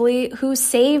 effectively, who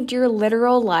saved your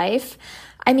literal life.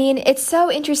 I mean, it's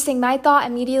so interesting. My thought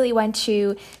immediately went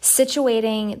to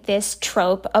situating this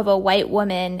trope of a white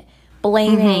woman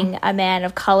blaming a man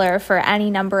of color for any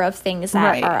number of things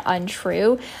that are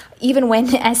untrue,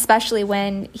 especially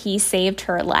when he saved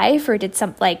her life or did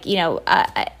something like,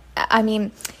 I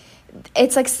mean,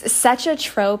 it's like such a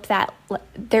trope that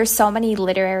there's so many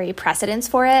literary precedents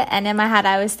for it. And in my head,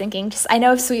 I was thinking, I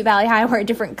know if Sweet Valley High were a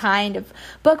different kind of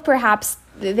book, perhaps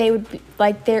they would be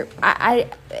like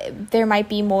there might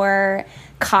be more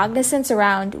cognizance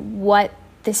around what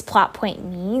this plot point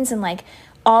means and like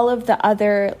all of the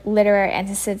other literary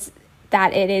entities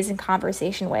that it is in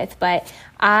conversation with. But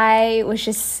I was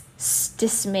just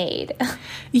dismayed.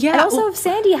 Yeah. And also,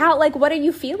 Sandy, what are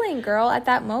you feeling, girl, at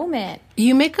that moment?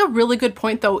 You make a really good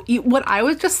point, though. What I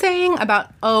was just saying about,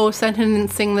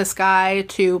 sentencing this guy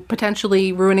to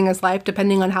potentially ruining his life,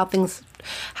 depending on how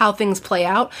things play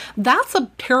out, that's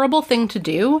a terrible thing to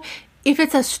do if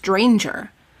it's a stranger.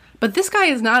 But this guy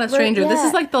is not a stranger. This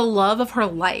is like the love of her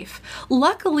life.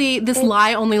 Luckily, this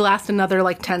lie only lasts another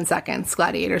 10 seconds,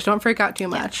 Gladiators. Don't freak out too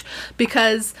much.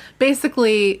 Because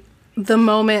basically, the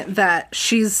moment that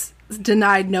she's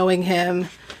denied knowing him,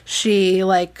 she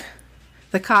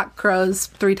the cock crows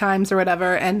 3 times or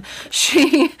whatever, and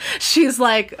she's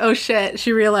like, oh shit.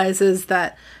 She realizes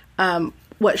that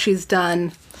what she's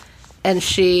done, and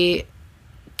she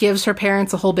gives her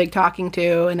parents a whole big talking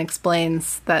to and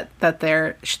explains that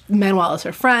Manuel is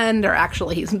her friend, or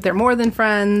actually they're more than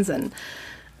friends, and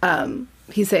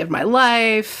he saved my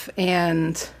life,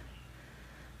 and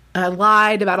I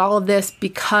lied about all of this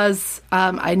because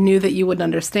I knew that you wouldn't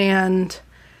understand.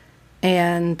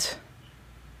 And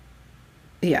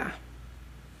yeah,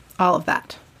 all of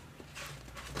that.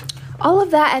 All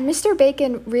of that, and Mr.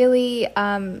 Bacon really,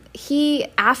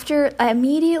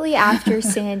 immediately after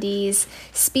Sandy's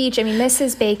speech, I mean,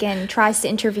 Mrs. Bacon tries to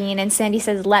intervene, and Sandy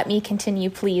says, "Let me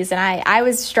continue, please." And I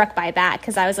was struck by that,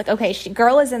 because I was like, okay,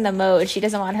 girl is in the mode. She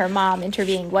doesn't want her mom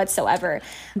intervening whatsoever.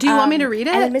 Do you want me to read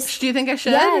it? Do you think I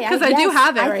should? Because I do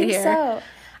have it right here. So.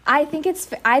 I think it's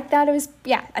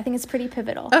pretty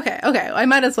pivotal. Okay. I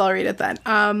might as well read it then.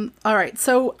 All right.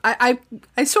 So I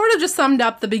sort of just summed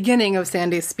up the beginning of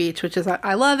Sandy's speech, which is,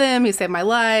 I love him. He saved my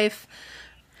life.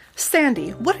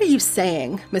 Sandy, what are you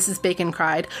saying? Mrs. Bacon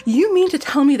cried. You mean to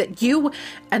tell me that you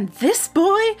and this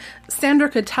boy? Sandra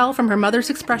could tell from her mother's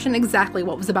expression exactly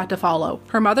what was about to follow.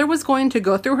 Her mother was going to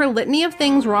go through her litany of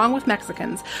things wrong with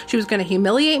Mexicans. She was going to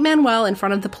humiliate Manuel in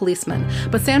front of the policeman.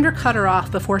 But Sandra cut her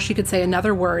off before she could say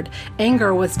another word.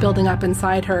 Anger was building up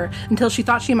inside her until she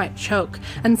thought she might choke.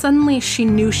 And suddenly she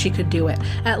knew she could do it.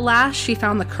 At last she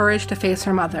found the courage to face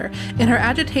her mother. In her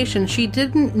agitation, she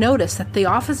didn't notice that the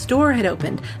office door had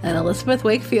opened and Elizabeth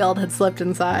Wakefield had slipped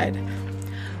inside.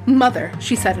 Mother,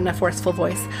 she said in a forceful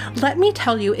voice, let me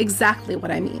tell you exactly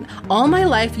what I mean. All my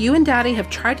life, you and Daddy have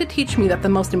tried to teach me that the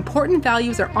most important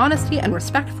values are honesty and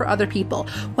respect for other people.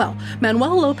 Well,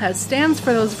 Manuel Lopez stands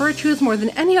for those virtues more than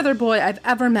any other boy I've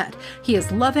ever met. He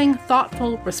is loving,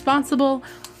 thoughtful, responsible,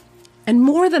 and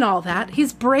more than all that,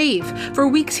 he's brave. For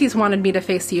weeks he's wanted me to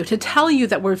face you, to tell you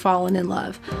that we're fallen in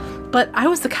love. But I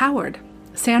was the coward.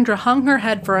 Sandra hung her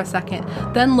head for a second,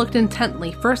 then looked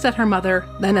intently, first at her mother,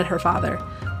 then at her father.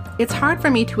 It's hard for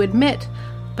me to admit,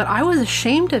 but I was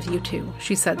ashamed of you two,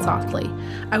 she said softly.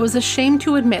 I was ashamed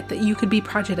to admit that you could be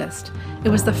prejudiced. It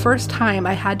was the first time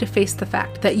I had to face the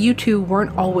fact that you two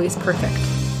weren't always perfect.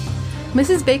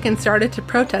 Mrs. Bacon started to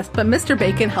protest, but Mr.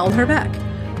 Bacon held her back.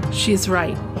 She's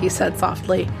right, he said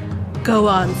softly. Go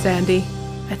on, Sandy.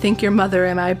 I think your mother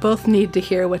and I both need to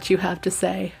hear what you have to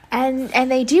say. And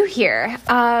they do hear.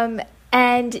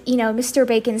 And, you know, Mr.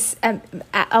 Bacon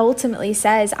ultimately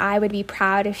says, I would be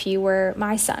proud if you were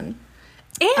my son.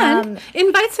 And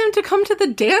invites him to come to the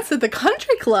dance at the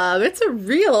country club. It's a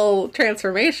real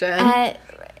transformation.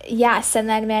 Yes, and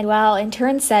then Manuel in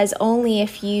turn says, only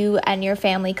if you and your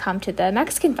family come to the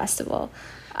Mexican festival.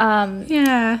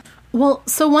 Yeah. Well,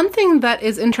 so one thing that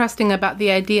is interesting about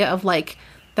the idea of, like,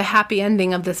 the happy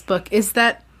ending of this book is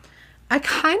that I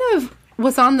kind of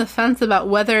was on the fence about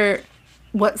whether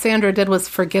what Sandra did was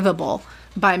forgivable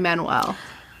by Manuel.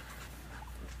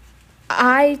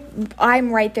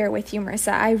 I'm right there with you,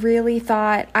 Marissa. I really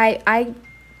thought, I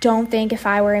don't think if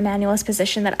I were in Manuel's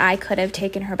position that I could have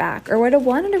taken her back or would have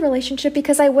wanted a relationship,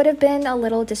 because I would have been a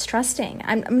little distrusting.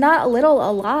 I'm not a little,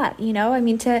 a lot, you know? I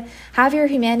mean, to have your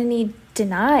humanity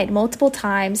denied multiple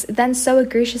times, then so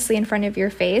egregiously in front of your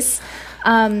face.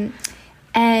 And,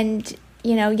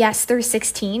 you know, yes, they're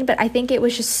 16, but I think it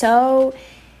was just so,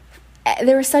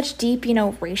 there were such deep, you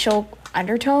know, racial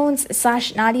undertones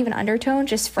 / not even undertones,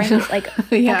 just frankly, like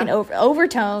yeah. fucking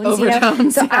overtones, you know?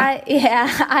 So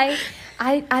yeah.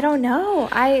 I don't know.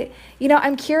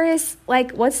 I'm curious,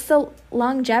 like, what's the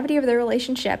longevity of their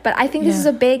relationship? But I think this is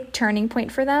a big turning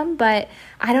point for them, but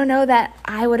I don't know that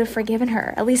I would have forgiven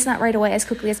her, at least not right away, as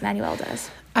quickly as Manuel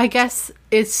does. I guess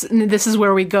this is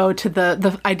where we go to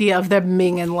the idea of them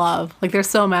being in love. Like, they're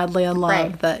so madly in love,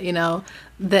 right, that, you know,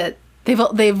 that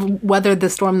they've weathered the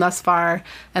storm thus far,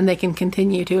 and they can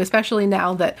continue to, especially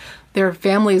now that their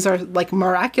families are, like,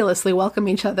 miraculously welcome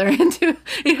each other into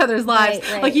each other's lives.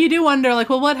 Right. Like, you do wonder, like,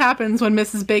 well, what happens when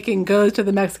Mrs. Bacon goes to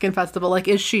the Mexican festival? Like,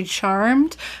 is she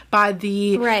charmed by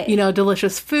the, you know,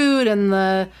 delicious food and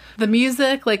the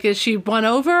music? Like, is she won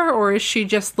over, or is she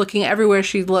just looking everywhere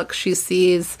she looks, she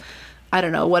sees, I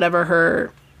don't know, whatever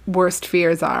her worst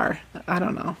fears are? I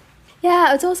don't know.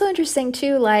 Yeah, it's also interesting,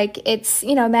 too, like, it's,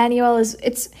 you know,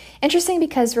 it's interesting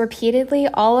because repeatedly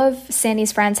all of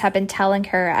Sandy's friends have been telling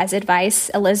her as advice,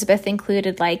 Elizabeth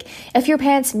included, like, if your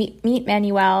parents meet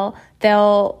Manuel,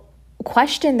 they'll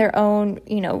question their own,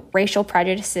 you know, racial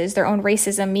prejudices, their own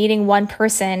racism. Meeting one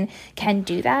person can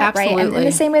do that, Absolutely. Right? And in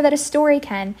the same way that a story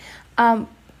can. And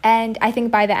I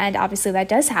think by the end, obviously, that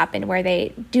does happen, where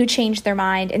they do change their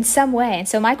mind in some way. And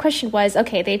so my question was,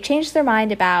 okay, they've changed their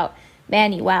mind about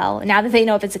Manuel, now that they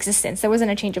know of its existence. There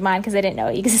wasn't a change of mind because they didn't know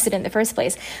it existed in the first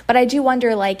place. But I do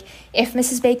wonder, like, if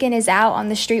Mrs. Bacon is out on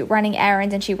the street running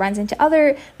errands and she runs into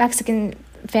other Mexican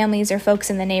families or folks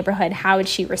in the neighborhood, how would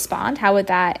she respond? How would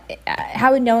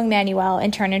knowing Manuel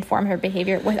in turn inform her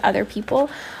behavior with other people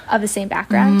of the same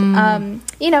background?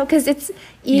 You know, because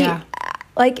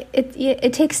like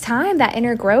it takes time, that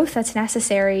inner growth that's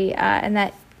necessary, and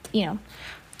that, you know,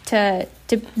 to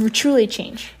truly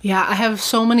change. Yeah, I have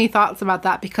so many thoughts about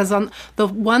that, because on the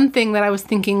one thing that I was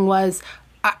thinking was,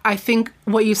 I think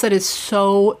what you said is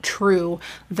so true,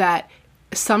 that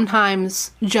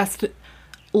sometimes just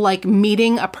like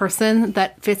meeting a person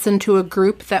that fits into a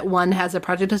group that one has a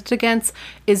prejudice against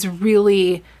is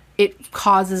really, it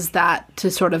causes that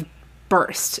to sort of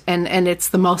burst, and it's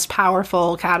the most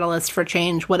powerful catalyst for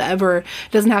change, whatever.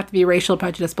 It doesn't have to be racial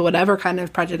prejudice, but whatever kind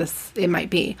of prejudice it might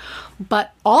be.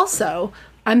 But also,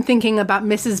 I'm thinking about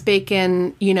Mrs.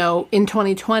 Bacon, you know, in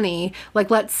 2020.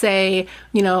 Like, let's say,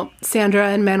 you know, Sandra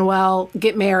and Manuel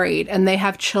get married and they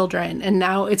have children, and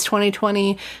now it's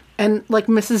 2020, and like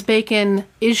Mrs. Bacon,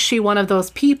 is she one of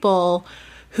those people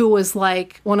who was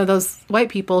like one of those white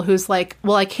people who's like,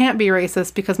 well, I can't be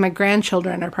racist because my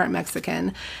grandchildren are part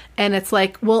Mexican? And it's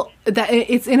like, well, that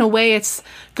it's, in a way, it's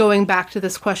going back to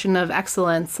this question of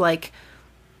excellence, like,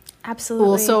 absolutely.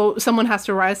 Well, so someone has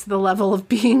to rise to the level of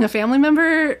being a family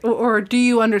member, or do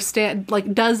you understand, like,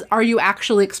 are you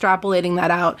actually extrapolating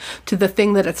that out to the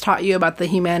thing that it's taught you about the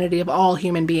humanity of all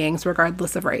human beings,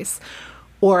 regardless of race?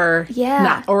 Or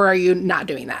not, or are you not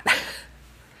doing that?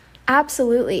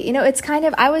 Absolutely. You know, it's kind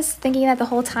of, I was thinking that the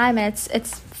whole time, and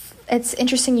it's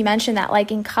interesting you mentioned that.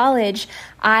 Like in college,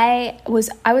 I was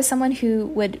someone who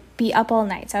would be up all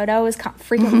night. So I would always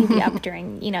frequently be up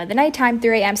during, you know, the nighttime,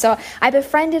 3 a.m. So I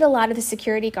befriended a lot of the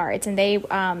security guards, and they,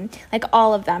 like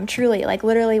all of them, truly, like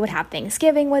literally would have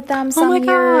Thanksgiving with them some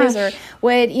years, or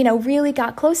would, you know, really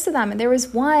got close to them. And there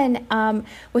was one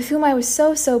with whom I was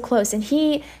so close, and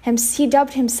he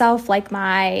dubbed himself like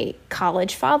my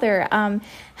college father.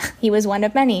 He was one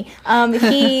of many. And,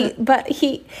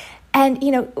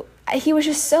 you know, he was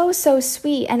just so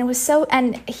sweet, and it was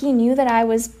and he knew that I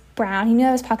was brown, he knew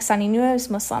I was Pakistani, he knew I was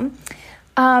Muslim,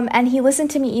 and he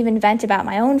listened to me even vent about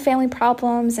my own family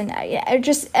problems, and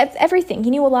just everything. He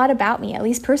knew a lot about me, at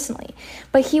least personally,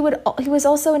 but he was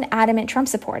also an adamant Trump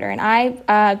supporter. And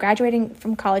I graduating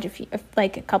from college a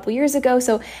couple years ago,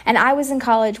 and I was in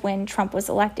college when Trump was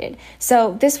elected,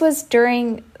 so this was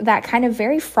during that kind of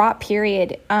very fraught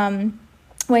period,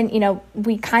 when, you know,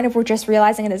 we kind of were just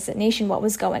realizing as a nation what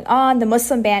was going on. The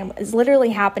Muslim ban was literally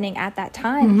happening at that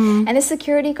time. And the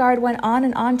security guard went on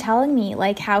and on telling me,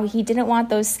 like, how he didn't want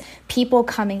those people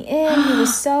coming in. He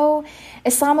was so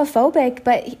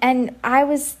Islamophobic, and I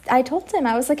told him,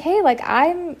 I was like, hey, like,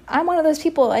 I'm one of those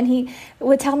people. And he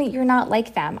would tell me, you're not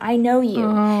like them, I know you.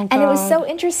 And it was so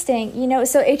interesting, you know.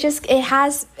 So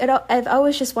I've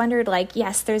always just wondered, like,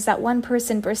 yes, there's that one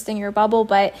person bursting your bubble,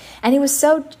 and he was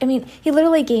he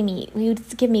literally he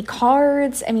would give me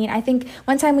cards. I mean, I think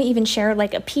one time we even shared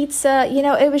like a pizza, you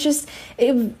know. It was just,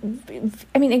 again,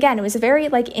 it was a very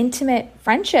like intimate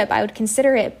friendship, I would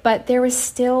consider it, but there was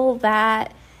still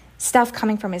that stuff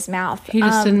coming from his mouth. He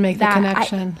just didn't make the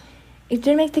connection. It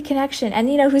didn't make the connection. And,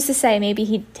 you know, who's to say, maybe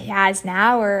he has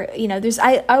now, or, you know,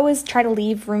 I always try to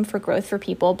leave room for growth for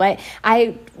people. But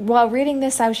while reading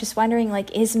this, I was just wondering,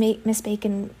 like, is Miss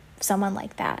Bacon someone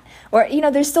like that? Or, you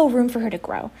know, there's still room for her to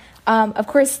grow. Of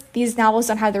course, these novels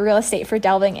don't have the real estate for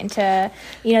delving into,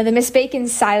 you know, the Miss Bacon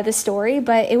side of the story,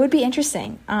 but it would be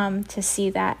interesting to see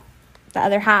that the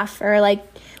other half, or like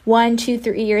 1, 2,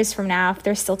 3 years from now, if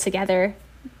they're still together,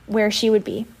 where she would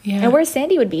be, and where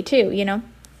Sandy would be too, you know?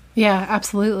 Yeah,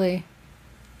 absolutely.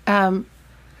 Well,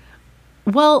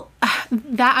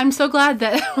 that I'm so glad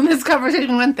that this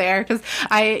conversation went there, because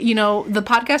the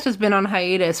podcast has been on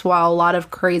hiatus while a lot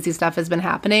of crazy stuff has been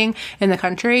happening in the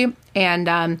country. And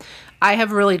I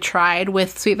have really tried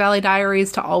with Sweet Valley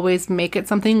Diaries to always make it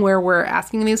something where we're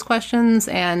asking these questions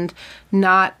and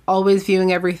not always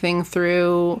viewing everything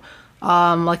through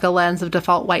like a lens of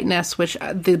default whiteness, which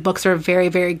the books are very,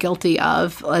 very guilty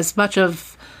of. As much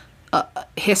of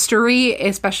history,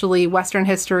 especially Western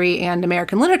history and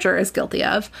American literature, is guilty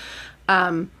of.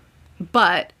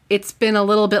 But it's been a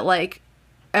little bit like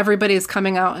everybody's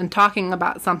coming out and talking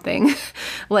about something,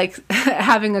 like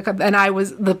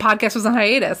the podcast was on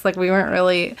hiatus. Like, we weren't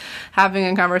really having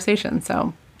a conversation.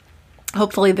 So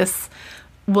hopefully this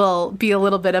will be a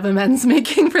little bit of amends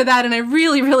making for that. And I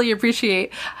really, really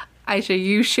appreciate, Aisha,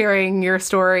 you sharing your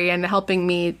story and helping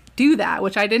me do that,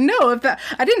 which I didn't know if that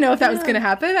was going to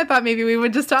happen. I thought maybe we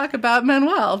would just talk about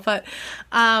Manuel, but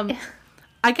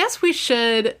I guess we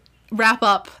should wrap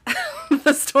up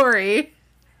the story.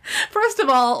 First of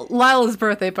all, Lila's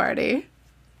birthday party.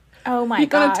 Oh my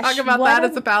gosh. You want to talk about that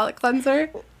as a palate cleanser?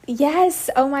 Yes.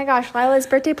 Oh my gosh. Lila's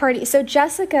birthday party. So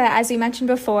Jessica, as we mentioned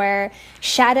before,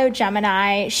 Shadow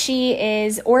Gemini, she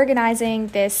is organizing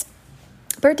this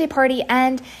birthday party,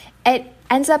 and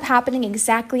ends up happening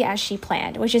exactly as she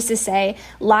planned, which is to say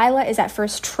Lila is at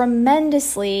first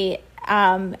tremendously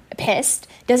pissed,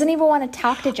 doesn't even want to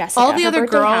talk to Jessica. All the other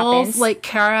girls, like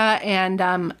Kara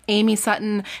and Amy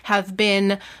Sutton, have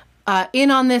been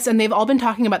in on this, and they've all been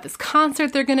talking about this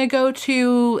concert they're going to go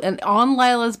to, and on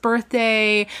Lila's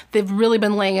birthday, they've really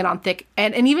been laying it on thick,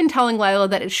 and even telling Lila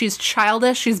that she's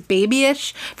childish, she's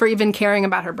babyish for even caring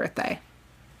about her birthday.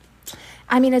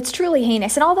 I mean, it's truly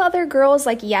heinous. And all the other girls,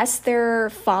 like, yes, they're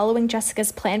following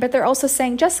Jessica's plan, but they're also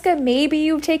saying, Jessica, maybe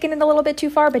you've taken it a little bit too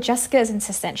far, but Jessica is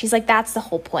insistent. She's like, that's the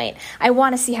whole point. I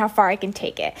want to see how far I can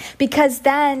take it. Because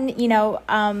then, you know,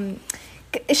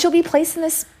 she'll be placed in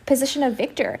this position of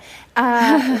victor.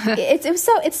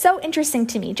 It's so interesting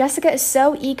to me. Jessica is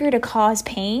so eager to cause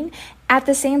pain at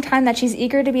the same time that she's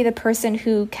eager to be the person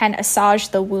who can assuage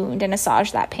the wound and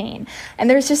assuage that pain.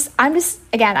 And I'm just,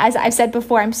 again, as I've said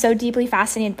before, I'm so deeply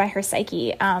fascinated by her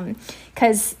psyche,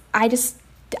 because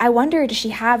I wonder, does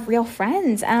she have real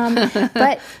friends?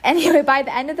 But anyway, by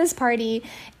the end of this party,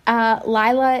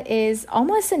 Lila is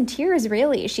almost in tears,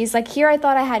 really. She's like, here I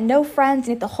thought I had no friends,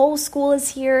 and yet the whole school is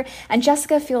here. And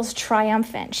Jessica feels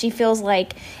triumphant. She feels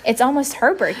like it's almost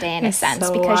her birthday in a sense,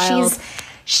 so because wild.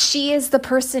 she is the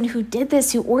person who did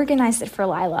this, who organized it for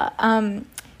Lila.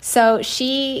 So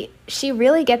she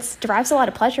really derives a lot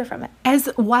of pleasure from it. As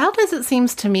wild as it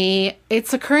seems to me,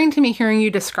 it's occurring to me hearing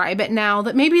you describe it now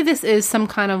that maybe this is some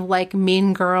kind of like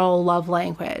mean girl love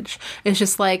language. It's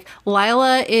just like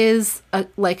Lila is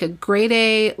like a grade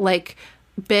A like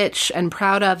bitch and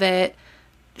proud of it.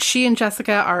 She and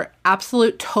Jessica are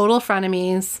absolute total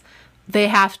frenemies. They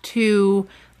have to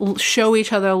show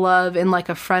each other love in like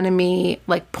a frenemy,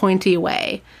 like pointy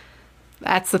way.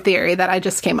 That's the theory that I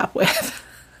just came up with.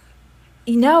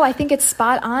 You know, I think it's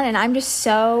spot on, and I'm just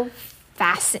so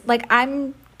fascinated. Like,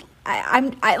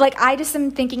 I just am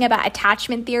thinking about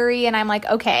attachment theory, and I'm like,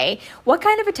 okay, what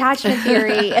kind of attachment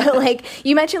theory? Like,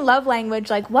 you mentioned love language.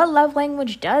 Like, what love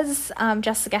language does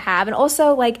Jessica have? And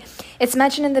also, like, it's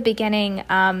mentioned in the beginning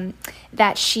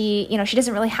that she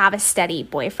doesn't really have a steady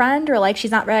boyfriend, or like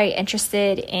she's not very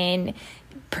interested in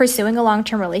pursuing a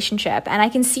long-term relationship. And I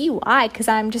can see why, because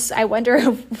I wonder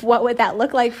what would that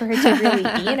look like for her to really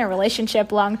be in a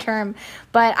relationship long-term.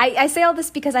 But I say all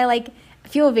this because I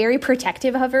feel very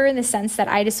protective of her, in the sense that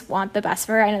I just want the best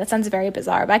for her. I know that sounds very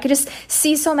bizarre, but I could just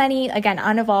see so many, again,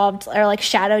 unevolved or like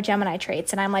shadow Gemini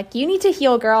traits. And I'm like, you need to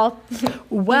heal, girl.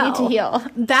 Well, you need to heal.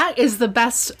 That is the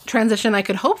best transition I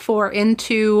could hope for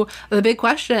into the big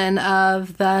question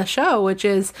of the show, which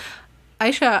is,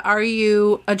 Aisha, are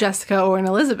you a Jessica or an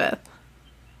Elizabeth?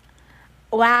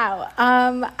 Wow.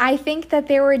 I think that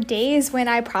there were days when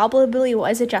I probably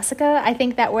was a Jessica. I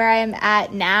think that where I am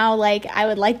at now, like, I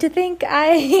would like to think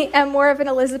I am more of an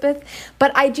Elizabeth.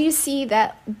 But I do see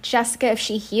that Jessica, if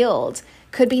she healed,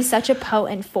 could be such a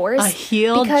potent force. A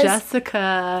healed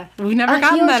Jessica. We've never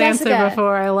gotten that Jessica. answer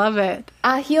before. I love it.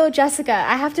 Heal Jessica.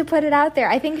 I have to put it out there.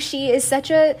 I think she is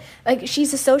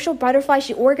she's a social butterfly.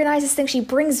 She organizes things. She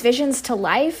brings visions to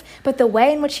life. But the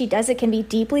way in which she does it can be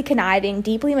deeply conniving,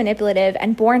 deeply manipulative,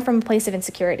 and born from a place of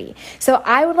insecurity. So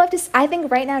I would love to, I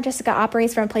think right now Jessica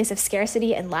operates from a place of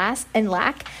scarcity and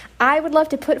lack. I would love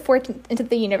to put forth into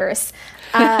the universe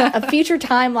a future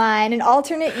timeline, an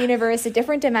alternate universe, a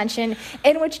different dimension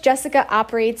in which Jessica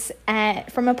operates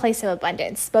from a place of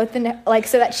abundance, both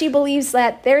so that she believes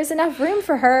that there's enough room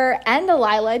for her and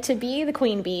Delilah to be the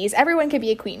queen bees. Everyone could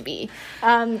be a queen bee.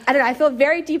 I don't know. I feel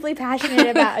very deeply passionate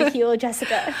about a heal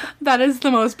Jessica. That is the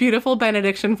most beautiful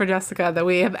benediction for Jessica that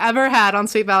we have ever had on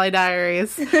Sweet Valley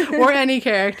Diaries, or any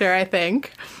character, I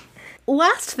think.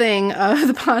 Last thing of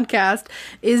the podcast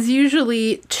is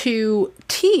usually to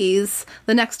tease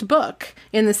the next book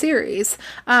in the series.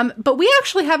 But we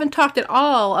actually haven't talked at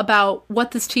all about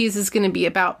what this tease is going to be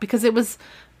about, because it was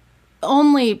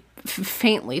only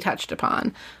faintly touched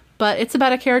upon. But it's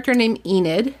about a character named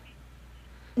Enid.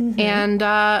 Mm-hmm.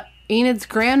 And Enid's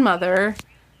grandmother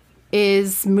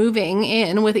is moving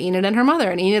in with Enid and her mother.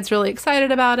 And Enid's really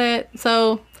excited about it.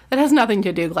 So it has nothing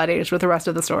to do, Gladiators, with the rest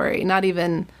of the story. Not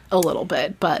even a little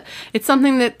bit. But it's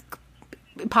something that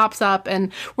pops up, and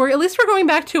we're going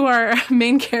back to our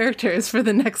main characters for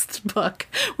the next book.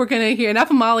 We're going to hear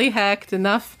enough Molly Hecht,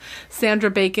 enough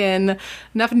Sandra Bacon,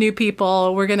 enough new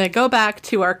people. We're going to go back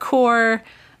to our core,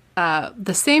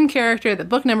 the same character that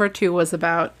book number 2 was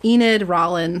about, Enid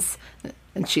Rollins.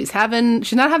 And she's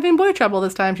not having boy trouble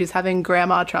this time. She's having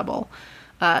grandma trouble.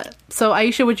 So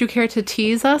Aisha, would you care to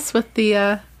tease us with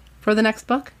for the next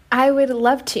book? I would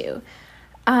love to.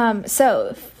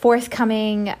 So,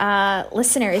 forthcoming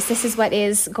listeners, this is what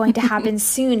is going to happen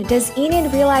soon. Does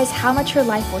Enid realize how much her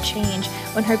life will change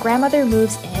when her grandmother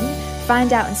moves in,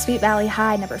 Find out in Sweet Valley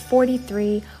High, number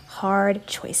 43, Hard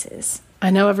Choices. I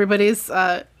know everybody's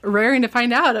raring to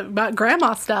find out about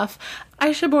grandma stuff.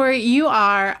 Aisha Bori, you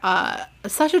are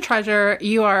such a treasure.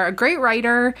 You are a great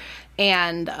writer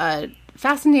and a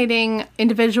fascinating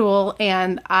individual,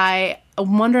 and I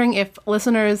am wondering if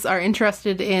listeners are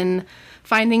interested in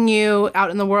finding you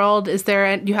out in the world.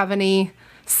 Do you have any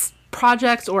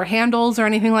projects or handles or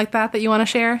anything like that you want to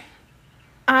share?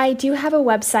 I do have a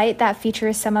website that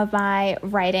features some of my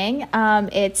writing.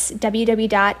 It's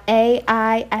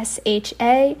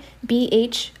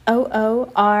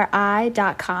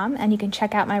www.aishabhoori.com, and you can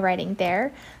check out my writing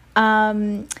there.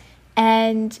 And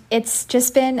it's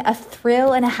just been a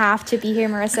thrill and a half to be here,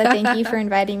 Marissa. Thank you for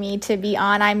inviting me to be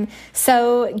on. I'm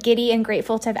so giddy and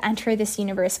grateful to have entered this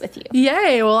universe with you.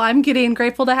 Yay! Well, I'm giddy and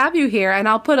grateful to have you here, and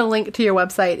I'll put a link to your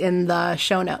website in the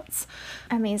show notes.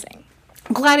 Amazing.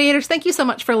 Gladiators, thank you so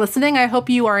much for listening. I hope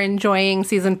you are enjoying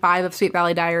season 5 of Sweet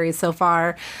Valley Diaries so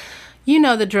far. You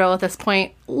know the drill at this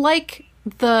point. Like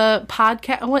the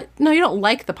podcast. No, you don't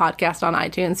like the podcast on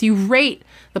iTunes. You rate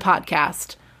the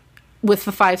podcast with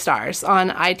the 5 stars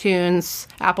on iTunes.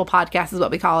 Apple Podcasts is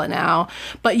what we call it now.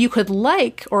 But you could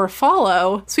like or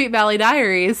follow Sweet Valley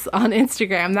Diaries on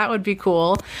Instagram. That would be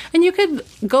cool. And you could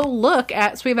go look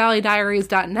at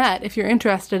sweetvalleydiaries.net if you're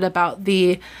interested about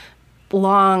the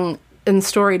long and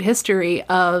storied history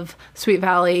of Sweet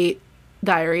Valley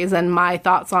Diaries and my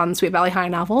thoughts on Sweet Valley High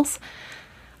novels.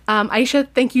 Aisha,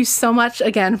 thank you so much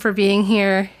again for being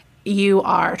here. You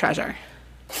are a treasure.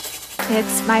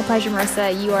 It's my pleasure,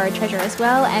 Marissa. You are a treasure as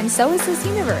well, and so is this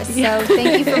universe. So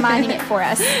thank you for minding it for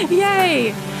us.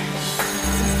 Yay! So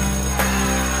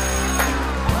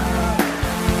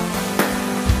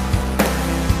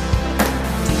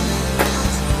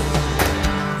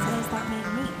does that make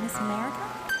me Miss America?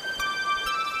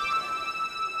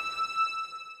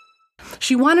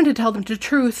 She wanted to tell them the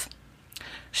truth.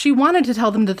 She wanted to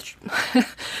tell them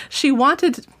she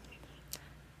wanted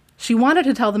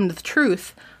to tell them the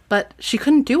truth, but she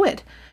couldn't do it.